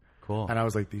with it. Cool. And I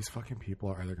was like, these fucking people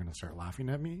are either going to start laughing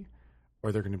at me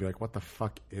or they're going to be like, what the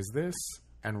fuck is this?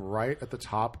 And right at the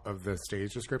top of the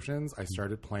stage descriptions, I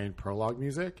started playing prologue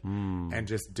music and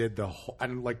just did the whole,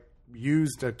 and like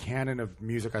used a canon of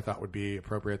music I thought would be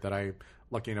appropriate that I'm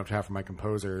lucky enough to have for my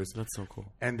composers. That's so cool.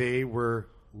 And they were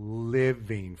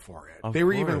living for it. Of they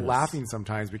were course. even laughing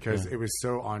sometimes because it was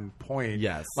so on point.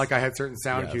 Yes. Like I had certain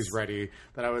sound cues ready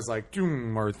that I was like,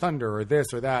 doom, or thunder, or this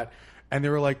or that. And they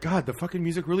were like, God, the fucking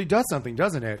music really does something,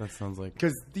 doesn't it? That sounds like...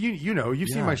 Because, you've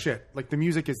seen my shit. Like, the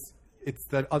music is... It's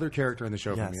that other character in the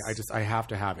show for me. I have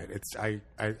to have it. I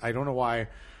don't know why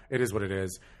it is what it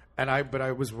is. But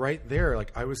I was right there.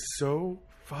 Like, I was so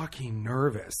fucking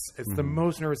nervous. It's the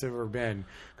most nervous I've ever been.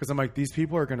 Because I'm like, these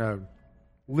people are going to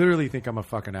literally think I'm a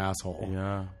fucking asshole.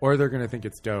 Yeah. Or they're going to think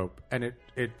it's dope. And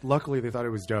luckily they thought it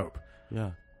was dope.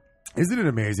 Yeah. Isn't it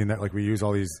amazing that like we use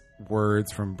all these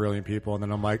words from brilliant people and then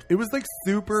I'm like, it was like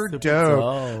super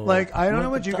dope. Like, I don't know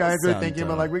what you guys are thinking,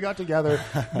 but like we got together.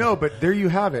 No, but there you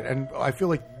have it. And I feel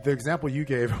like the example you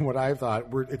gave and what I thought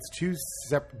it's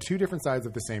two different sides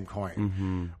of the same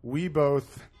coin. We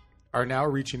both are now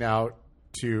reaching out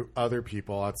to other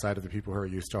people outside of the people who are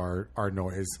used to our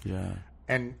noise. Yeah.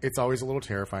 And it's always a little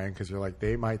terrifying because you're like,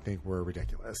 they might think we're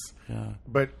ridiculous. Yeah.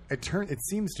 But it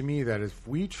seems to me that if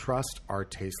we trust our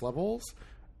taste level,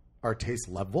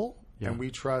 and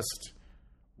we trust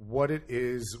what it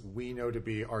is we know to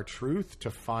be our truth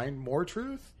to find more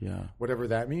truth, whatever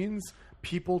that means,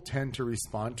 people tend to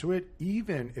respond to it,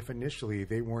 even if initially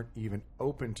they weren't even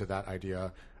open to that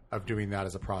idea of doing that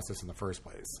as a process in the first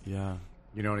place. Yeah.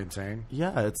 You know what I'm saying?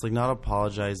 Yeah, it's like not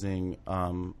apologizing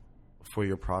for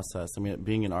your process. I mean,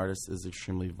 being an artist is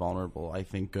extremely vulnerable. I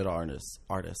think good artists,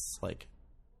 like,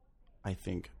 I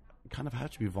think, kind of have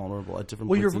to be vulnerable at different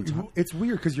points in time. It's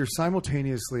weird because you're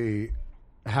simultaneously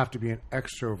have to be an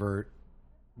extrovert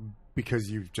because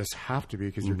you just have to be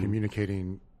because you're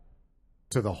communicating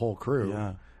to the whole crew.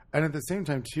 Yeah. And at the same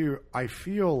time, too, I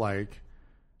feel like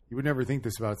you would never think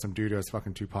this about some dude who has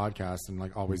fucking 2 podcasts and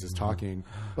like always is talking.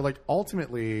 But like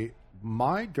ultimately,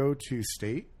 my go-to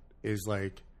state is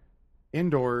like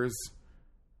indoors,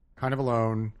 kind of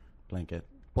alone, blanket,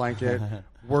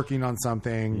 working on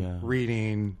something,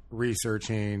 reading,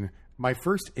 researching. My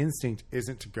first instinct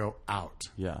isn't to go out.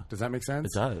 Yeah. Does that make sense?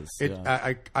 It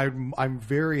does. I'm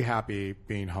very happy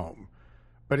being home.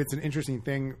 But it's an interesting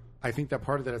thing. I think that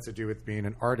part of that has to do with being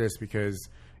an artist because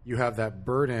you have that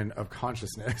burden of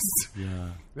consciousness. Yeah.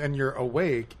 And you're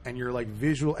awake and you're like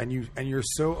visual and you're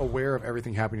so aware of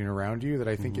everything happening around you that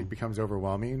I think it becomes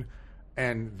overwhelming.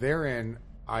 And therein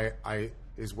I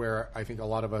is where I think a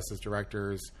lot of us as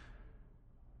directors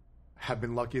have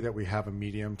been lucky that we have a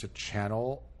medium to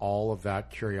channel all of that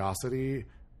curiosity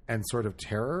and sort of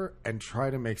terror and try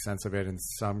to make sense of it in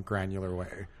some granular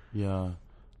way. Yeah.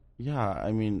 Yeah.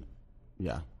 I mean,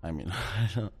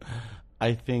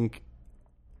 I think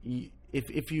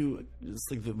if you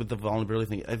just like with the vulnerability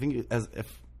thing, I think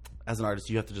as an artist,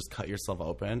 you have to just cut yourself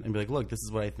open and be like, look, this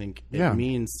is what I think it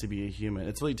means to be a human.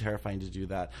 It's really terrifying to do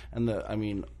that. And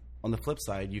on the flip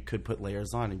side, you could put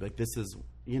layers on and be like, this is,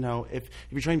 if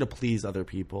you're trying to please other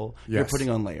people, you're putting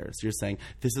on layers. You're saying,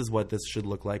 this is what this should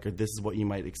look like, or this is what you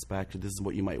might expect, or this is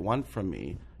what you might want from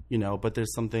me. But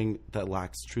there's something that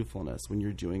lacks truthfulness when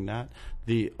you're doing that.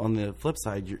 On the flip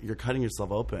side, you're cutting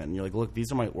yourself open. You're like, look,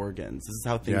 these are my organs. This is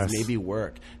how things maybe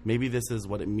work. Maybe this is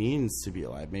what it means to be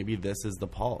alive. Maybe this is the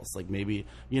pulse. Like maybe,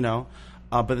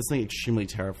 but there's something extremely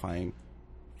terrifying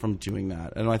from doing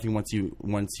that. And I think once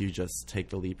you just take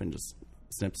the leap and just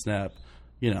snip,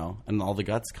 and all the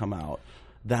guts come out,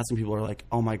 that's when people are like,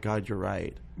 oh my God, you're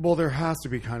right. Well, there has to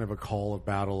be kind of a call of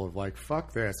battle of like,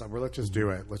 fuck this. Let's just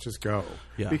do it. Let's just go.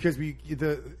 Yeah. Because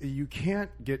you can't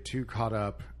get too caught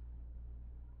up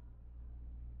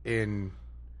in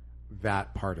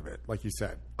that part of it. Like you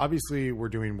said, obviously we're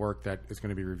doing work that is going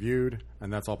to be reviewed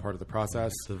and that's all part of the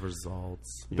process. The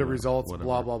results, whatever.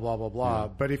 Blah, blah, blah, blah, blah. Yeah.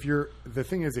 But if you're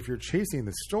chasing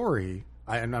the story,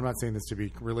 and I'm not saying this to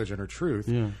be religion or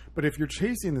truth, but if you're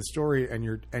chasing the story and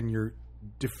you're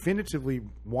definitively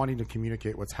wanting to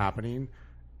communicate what's happening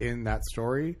in that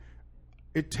story,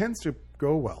 it tends to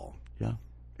go well. Yeah.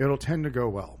 It'll tend to go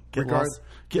well. Get lost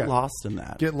in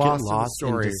that. Get lost in the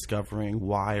story. In discovering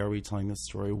why are we telling this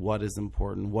story? What is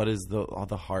important? What is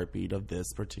the heartbeat of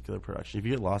this particular production? If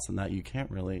you get lost in that, you can't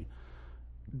really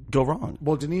go wrong.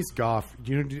 Well, Denise Goff,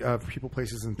 People,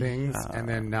 Places, and Things, and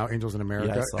then now Angels in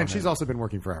America. And she's also been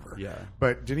working forever. Yeah.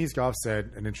 But Denise Goff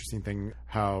said an interesting thing,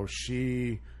 how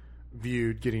she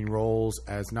viewed getting roles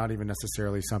as not even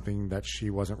necessarily something that she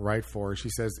wasn't right for. She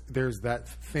says there's that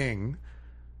thing,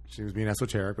 she was being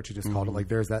esoteric, but she just called it like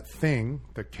there's that thing,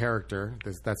 the character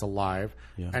that's alive,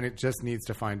 and it just needs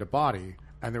to find a body.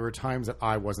 And there were times that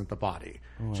I wasn't the body.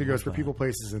 She goes, for People,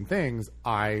 Places, and Things,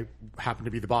 I happen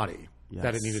to be the body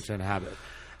that it needed to inhabit.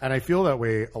 And I feel that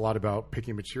way a lot about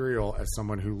picking material as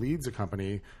someone who leads a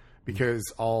company, because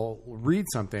I'll read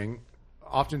something,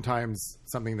 oftentimes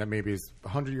something that maybe is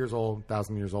 100 years old,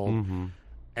 1,000 years old.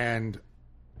 And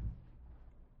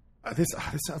this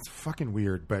sounds fucking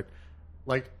weird, but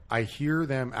like I hear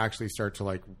them actually start to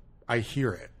like, I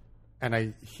hear it and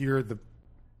I hear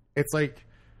it's like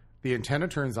the antenna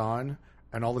turns on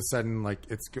and all of a sudden like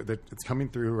it's coming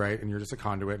through, right? And you're just a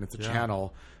conduit and it's a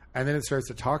channel. And then it starts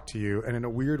to talk to you. And in a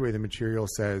weird way, the material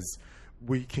says,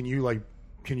 will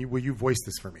you voice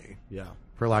this for me? Yeah.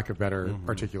 For lack of better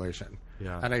articulation.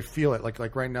 Yeah. And I feel it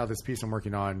like right now, this piece I'm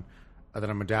working on that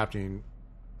I'm adapting,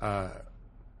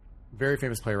 very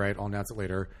famous playwright. I'll announce it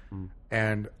later.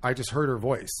 And I just heard her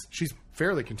voice. She's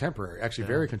fairly contemporary, actually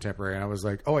very contemporary. And I was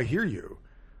like, oh, I hear you.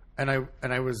 And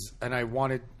I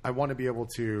want to be able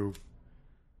to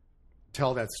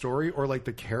tell that story, or like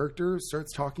the character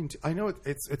starts talking to, I know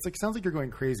it's like, sounds like you're going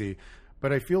crazy,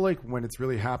 But I feel like when it's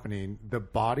really happening, the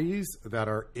bodies that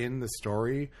are in the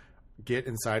story get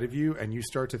inside of you, and you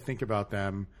start to think about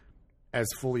them as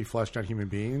fully fleshed out human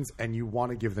beings, and you want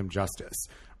to give them justice.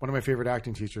 One of my favorite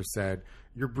acting teachers said,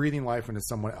 you're breathing life into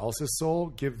someone else's soul,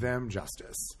 give them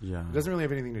justice. Yeah. It doesn't really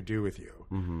have anything to do with you.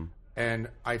 Mm-hmm. And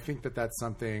I think that that's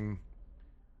something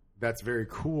that's very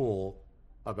cool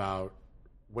about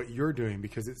what you're doing,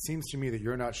 because it seems to me that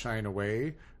you're not shying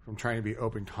away from trying to be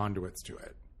open conduits to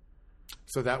it.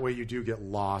 So that way you do get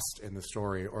lost in the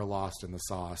story or lost in the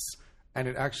sauce. And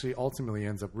it actually ultimately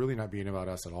ends up really not being about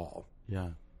us at all. Yeah.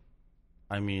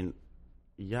 I mean,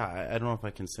 yeah, I don't know if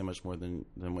I can say much more than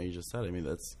what you just said. I mean,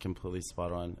 that's completely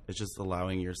spot on. It's just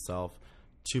allowing yourself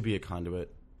to be a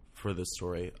conduit for the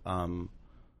story. I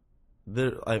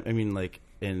mean, like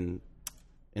in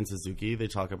Suzuki, they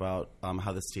talk about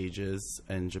how the stages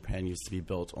in Japan used to be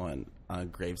built on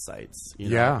grave sites. You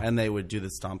know? Yeah. And they would do the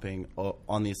stomping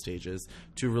on these stages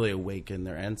to really awaken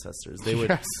their ancestors. They would,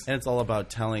 Yes. And it's all about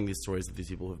telling these stories of these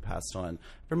people who have passed on.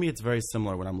 For me, it's very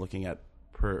similar when I'm looking at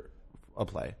a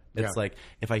play. It's like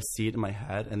if I see it in my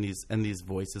head and these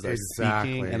voices are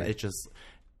speaking, and it just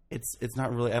it's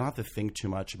not really, I don't have to think too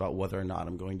much about whether or not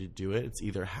I'm going to do it. It's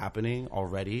either happening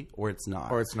already or it's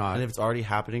not. And if it's already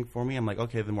happening for me, I'm like,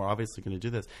 okay, then we're obviously going to do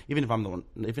this. Even if I'm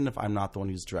not the one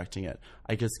who's directing it,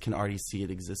 I just can already see it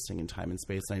existing in time and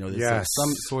space. And I know there's like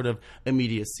some sort of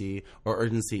immediacy or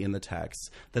urgency in the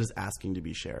text that is asking to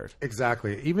be shared.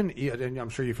 Exactly. And I'm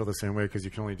sure you feel the same way because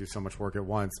you can only do so much work at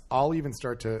once.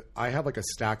 I have like a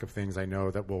stack of things I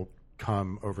know that will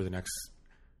come over the next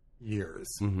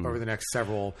years, over the next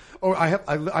several.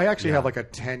 I actually have like a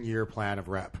 10-year plan of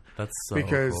rep. That's so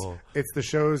because cool. It's the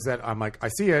shows that I'm like, I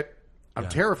see it, I'm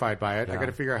terrified by it. I got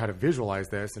to figure out how to visualize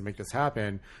this and make this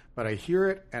happen. But I hear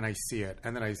it and I see it,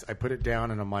 and then I put it down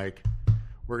and I'm like,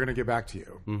 we're gonna get back to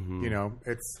you. You know,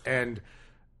 it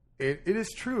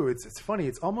is true. It's funny.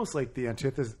 It's almost like the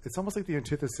antithesis. It's almost like the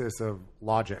antithesis of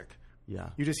logic. Yeah,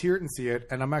 you just hear it and see it,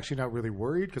 and I'm actually not really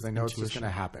worried because I know it's just going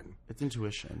to happen. It's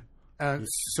intuition.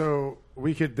 So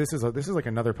we could. This is like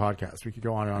another podcast. We could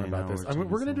go on and on about this. We're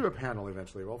going to do a panel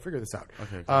eventually. We'll figure this out.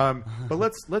 Okay. But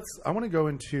let's. I want to go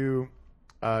into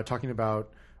talking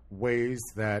about ways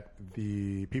that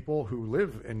the people who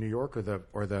live in New York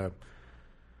or the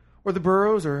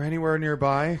boroughs or anywhere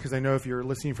nearby, because I know if you're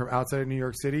listening from outside of New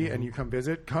York City and you come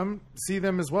visit, come see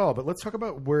them as well. But let's talk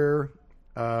about where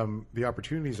the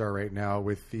opportunities are right now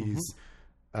with these.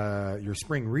 Your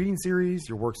spring reading series,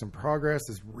 your works in progress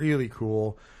is really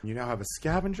cool. You now have a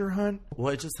scavenger hunt.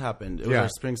 Well, it just happened. It was our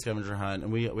spring scavenger hunt,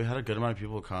 and we had a good amount of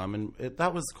people come, and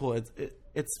that was cool.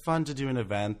 It's fun to do an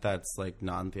event that's like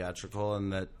non-theatrical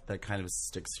and that kind of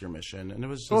sticks to your mission. And it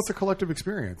was just, it's a collective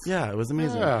experience. Yeah, it was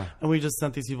amazing. Yeah. And we just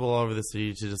sent these people all over the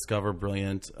city to discover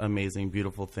brilliant, amazing,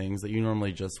 beautiful things that you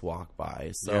normally just walk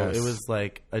by. So it was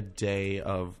like a day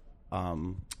of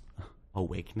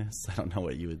awakeness. I don't know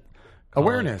what you would.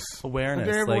 Awareness. A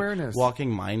day of awareness.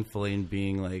 Walking mindfully and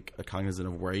being like a cognizant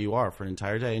of where you are for an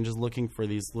entire day and just looking for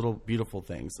these little beautiful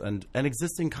things and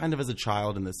existing kind of as a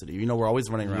child in the city. You know, we're always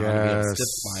running around and we have stiff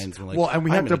minds. And we're like, and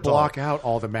we have to block out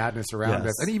all the madness around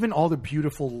us. And even all the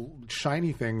beautiful,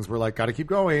 shiny things. We're like, got to keep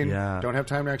going. Yeah. Don't have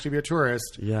time to actually be a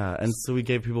tourist. Yeah. And so we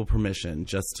gave people permission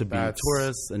just to be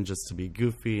tourists and just to be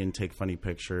goofy and take funny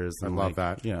pictures. And I love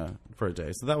that. Yeah, for a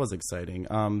day. So that was exciting.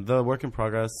 The work in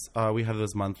progress, we have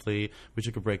those monthly. We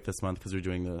took a break this month because we're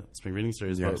doing the spring reading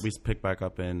series, but we pick back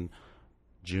up in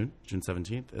June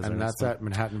 17th. And that's at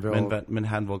Manhattanville.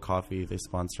 Manhattanville Coffee. They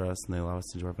sponsor us and they allow us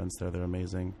to do our events there. They're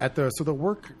amazing. So the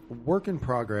work in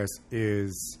progress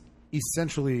is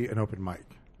essentially an open mic.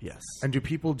 Yes. And do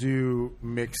people do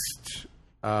mixed?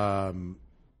 Mixed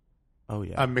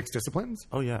disciplines.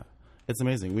 Oh yeah, it's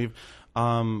amazing. We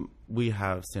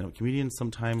have stand-up comedians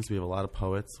sometimes. We have a lot of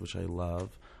poets, which I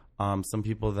love. Some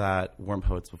people that weren't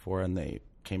poets before and they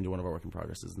came to one of our work in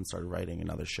progresses and started writing, and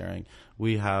now they're sharing.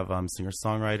 We have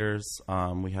singer-songwriters.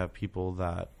 We have people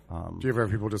that... Do you ever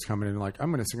have people just come in and like,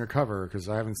 I'm going to sing a cover because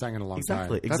I haven't sang in a long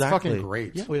time? Exactly. That's fucking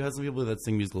great. Yeah, we have some people that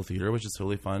sing musical theater, which is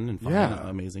totally fun and fun and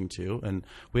amazing too. And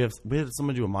we had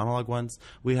someone do a monologue once.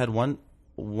 We had one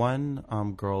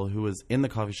girl who was in the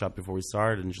coffee shop before we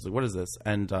started, and she's like, what is this?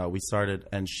 And we started,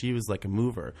 and she was like a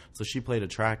mover, so she played a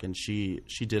track and she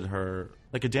did her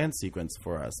like a dance sequence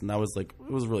for us, and that was like,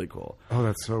 it was really cool. Oh,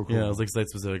 that's so cool. Yeah, it was like site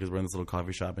specific because we're in this little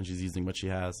coffee shop and she's using what she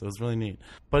has, so it was really neat.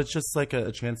 But it's just like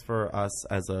a chance for us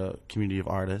as a community of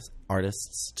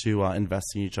artists to invest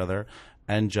in each other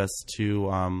and just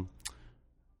to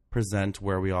present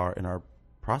where we are in our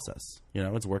process. You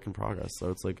know, it's work in progress,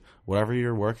 so it's like whatever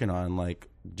you're working on, like,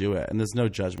 do it, and there's no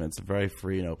judgment. It's a very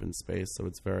free and open space, so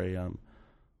it's very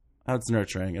It's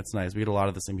nurturing. It's nice. We get a lot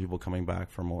of the same people coming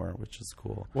back for more, which is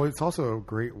cool. Well, it's also a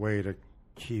great way to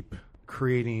keep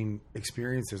creating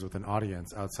experiences with an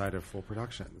audience outside of full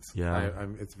productions. Yeah.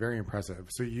 It's very impressive.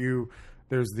 So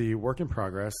there's the work in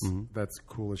progress. That's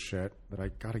cool as shit that I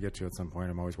got to get to at some point.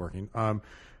 I'm always working.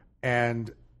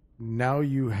 And now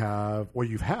you've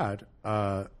had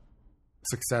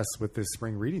success with this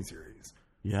spring reading series.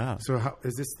 Yeah. So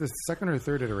is this the second or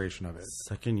third iteration of it?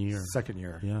 Second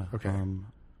year. Yeah. Okay.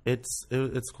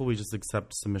 It's cool. We just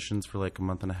accept submissions for like a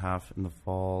month and a half in the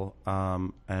fall.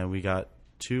 And we got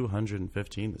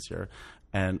 215 this year,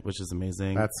 which is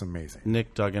amazing. That's amazing.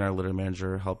 Nick Duggan, our literary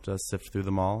manager, helped us sift through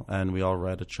them all, and we all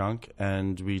read a chunk,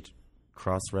 and we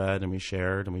cross-read, and we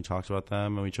shared, and we talked about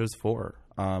them, and we chose 4.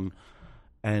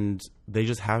 And they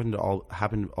just happened to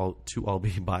all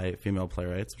be by female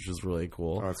playwrights, which was really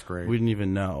cool. Oh, that's great. We didn't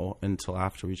even know until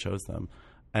after we chose them.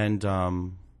 And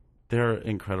they're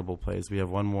incredible plays. We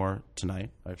have one more tonight,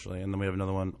 actually, and then we have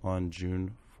another one on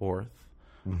June 4th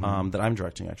that I'm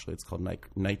directing, actually. It's called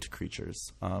Night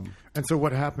Creatures. And so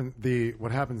what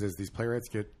happens is these playwrights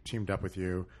get teamed up with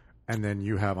you, and then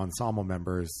you have ensemble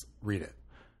members read it.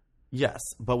 Yes,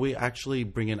 but we actually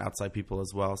bring in outside people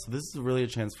as well. So this is really a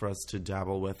chance for us to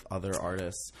dabble with other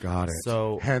artists. Got it.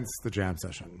 So hence the jam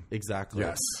session. Exactly.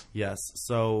 Yes.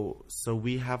 So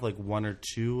we have like 1 or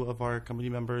 2 of our company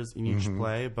members in each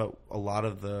play, but a lot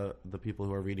of the people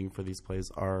who are reading for these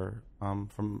plays are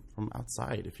from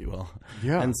outside, if you will.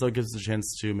 Yeah. And so it gives us a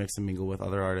chance to mix and mingle with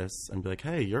other artists and be like,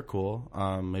 hey, you're cool.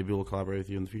 Maybe we'll collaborate with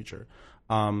you in the future.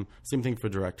 Same thing for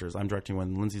directors. I'm directing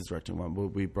one. Lindsay's directing one.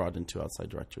 But we brought in 2 outside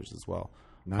directors as well.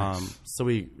 Nice. So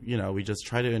we just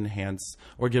try to enhance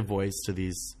or give voice to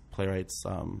these playwrighs'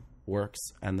 works,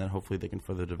 and then hopefully they can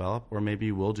further develop, or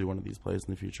maybe we'll do one of these plays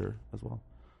in the future as well.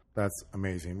 That's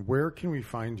amazing. Where can we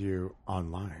find you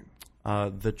online?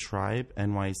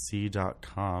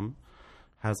 TheTribeNYC.com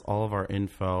has all of our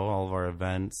info, all of our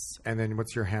events. And then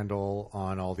what's your handle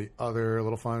on all the other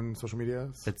little fun social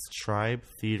medias? It's Tribe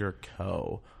Theater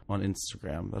Co. on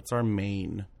Instagram. That's our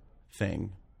main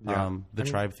thing. Yeah.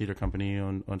 Tribe Theater Company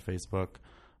on Facebook.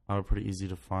 Pretty easy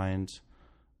to find.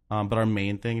 But our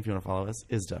main thing, if you want to follow us,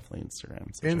 is definitely Instagram.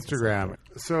 So Instagram.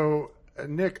 So,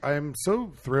 Nick, I'm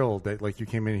so thrilled that you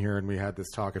came in here and we had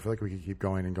this talk. I feel like we could keep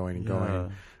going and going and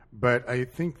going. But I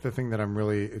think the thing that I'm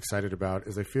really excited about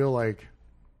is I feel like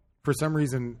for some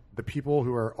reason, the people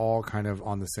who are all kind of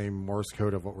on the same Morse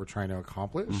code of what we're trying to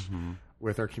accomplish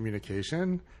with our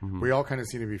communication, we all kind of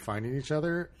seem to be finding each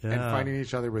other and finding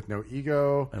each other with no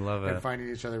ego. I love it. And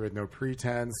finding each other with no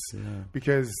pretense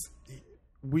because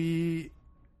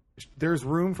there's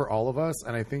room for all of us.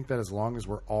 And I think that as long as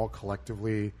we're all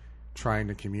collectively trying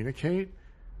to communicate,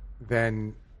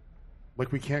 then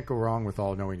we can't go wrong with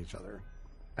all knowing each other.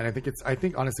 And I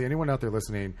think honestly, anyone out there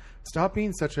listening, stop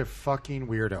being such a fucking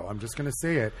weirdo. I'm just going to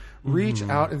say it. Reach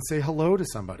out and say hello to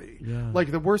somebody. Yeah.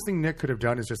 The worst thing Nick could have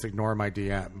done is just ignore my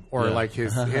DM or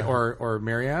his or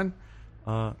Marianne.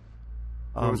 What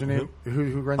was her name?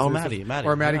 Who runs? Maddie.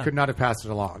 Or Maddie could not have passed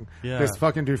it along. Yeah. This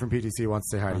fucking dude from PTC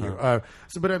wants to say hi to you.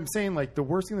 But I'm saying the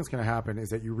worst thing that's going to happen is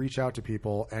that you reach out to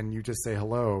people and you just say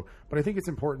hello. But I think it's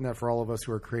important that for all of us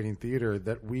who are creating theater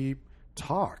that we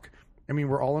talk. I mean,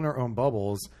 we're all in our own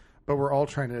bubbles, but we're all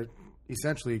trying to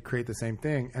essentially create the same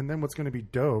thing. And then what's going to be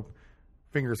dope,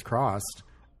 fingers crossed,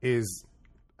 is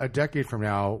a decade from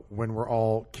now when we're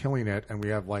all killing it and we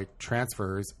have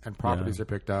transfers and properties are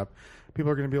picked up. People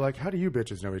are going to be like, how do you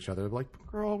bitches know each other? Like,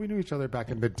 girl, we knew each other back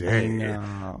in the day.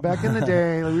 Back in the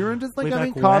day. We were just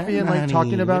having coffee and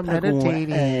talking about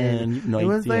meditating. It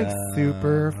was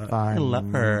super fun. I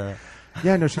love her.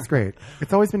 Yeah, no, she's great.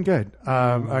 It's always been good.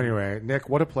 Anyway, Nick,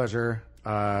 what a pleasure.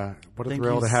 What a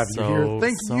thrill to have you here.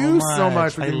 Thank you so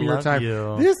much for giving me your time.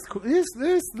 This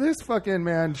fucking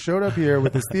man showed up here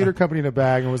with his theater company in a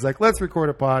bag and was like, let's record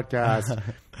a podcast.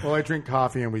 Well, I drink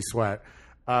coffee and we sweat.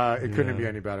 It couldn't be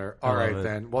any better. All right,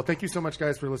 then. Well, thank you so much,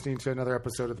 guys, for listening to another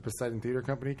episode of the Poseidon Theater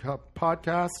Company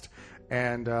podcast.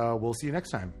 And we'll see you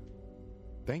next time.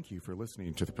 Thank you for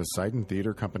listening to the Poseidon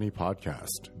Theater Company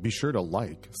podcast. Be sure to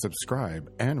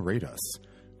subscribe, and rate us.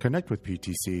 Connect with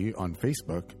PTC on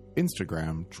Facebook,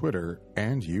 Instagram, Twitter,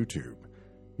 and YouTube.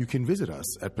 You can visit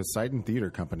us at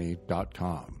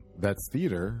PoseidonTheaterCompany.com. That's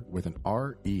theater with an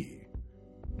R-E.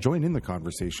 Join in the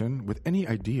conversation with any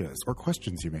ideas or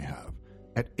questions you may have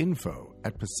at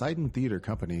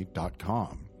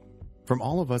info@PoseidonTheaterCompany.com. From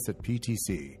all of us at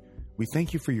PTC, we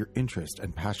thank you for your interest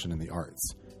and passion in the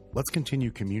arts. Let's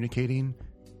continue communicating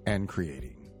and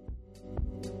creating.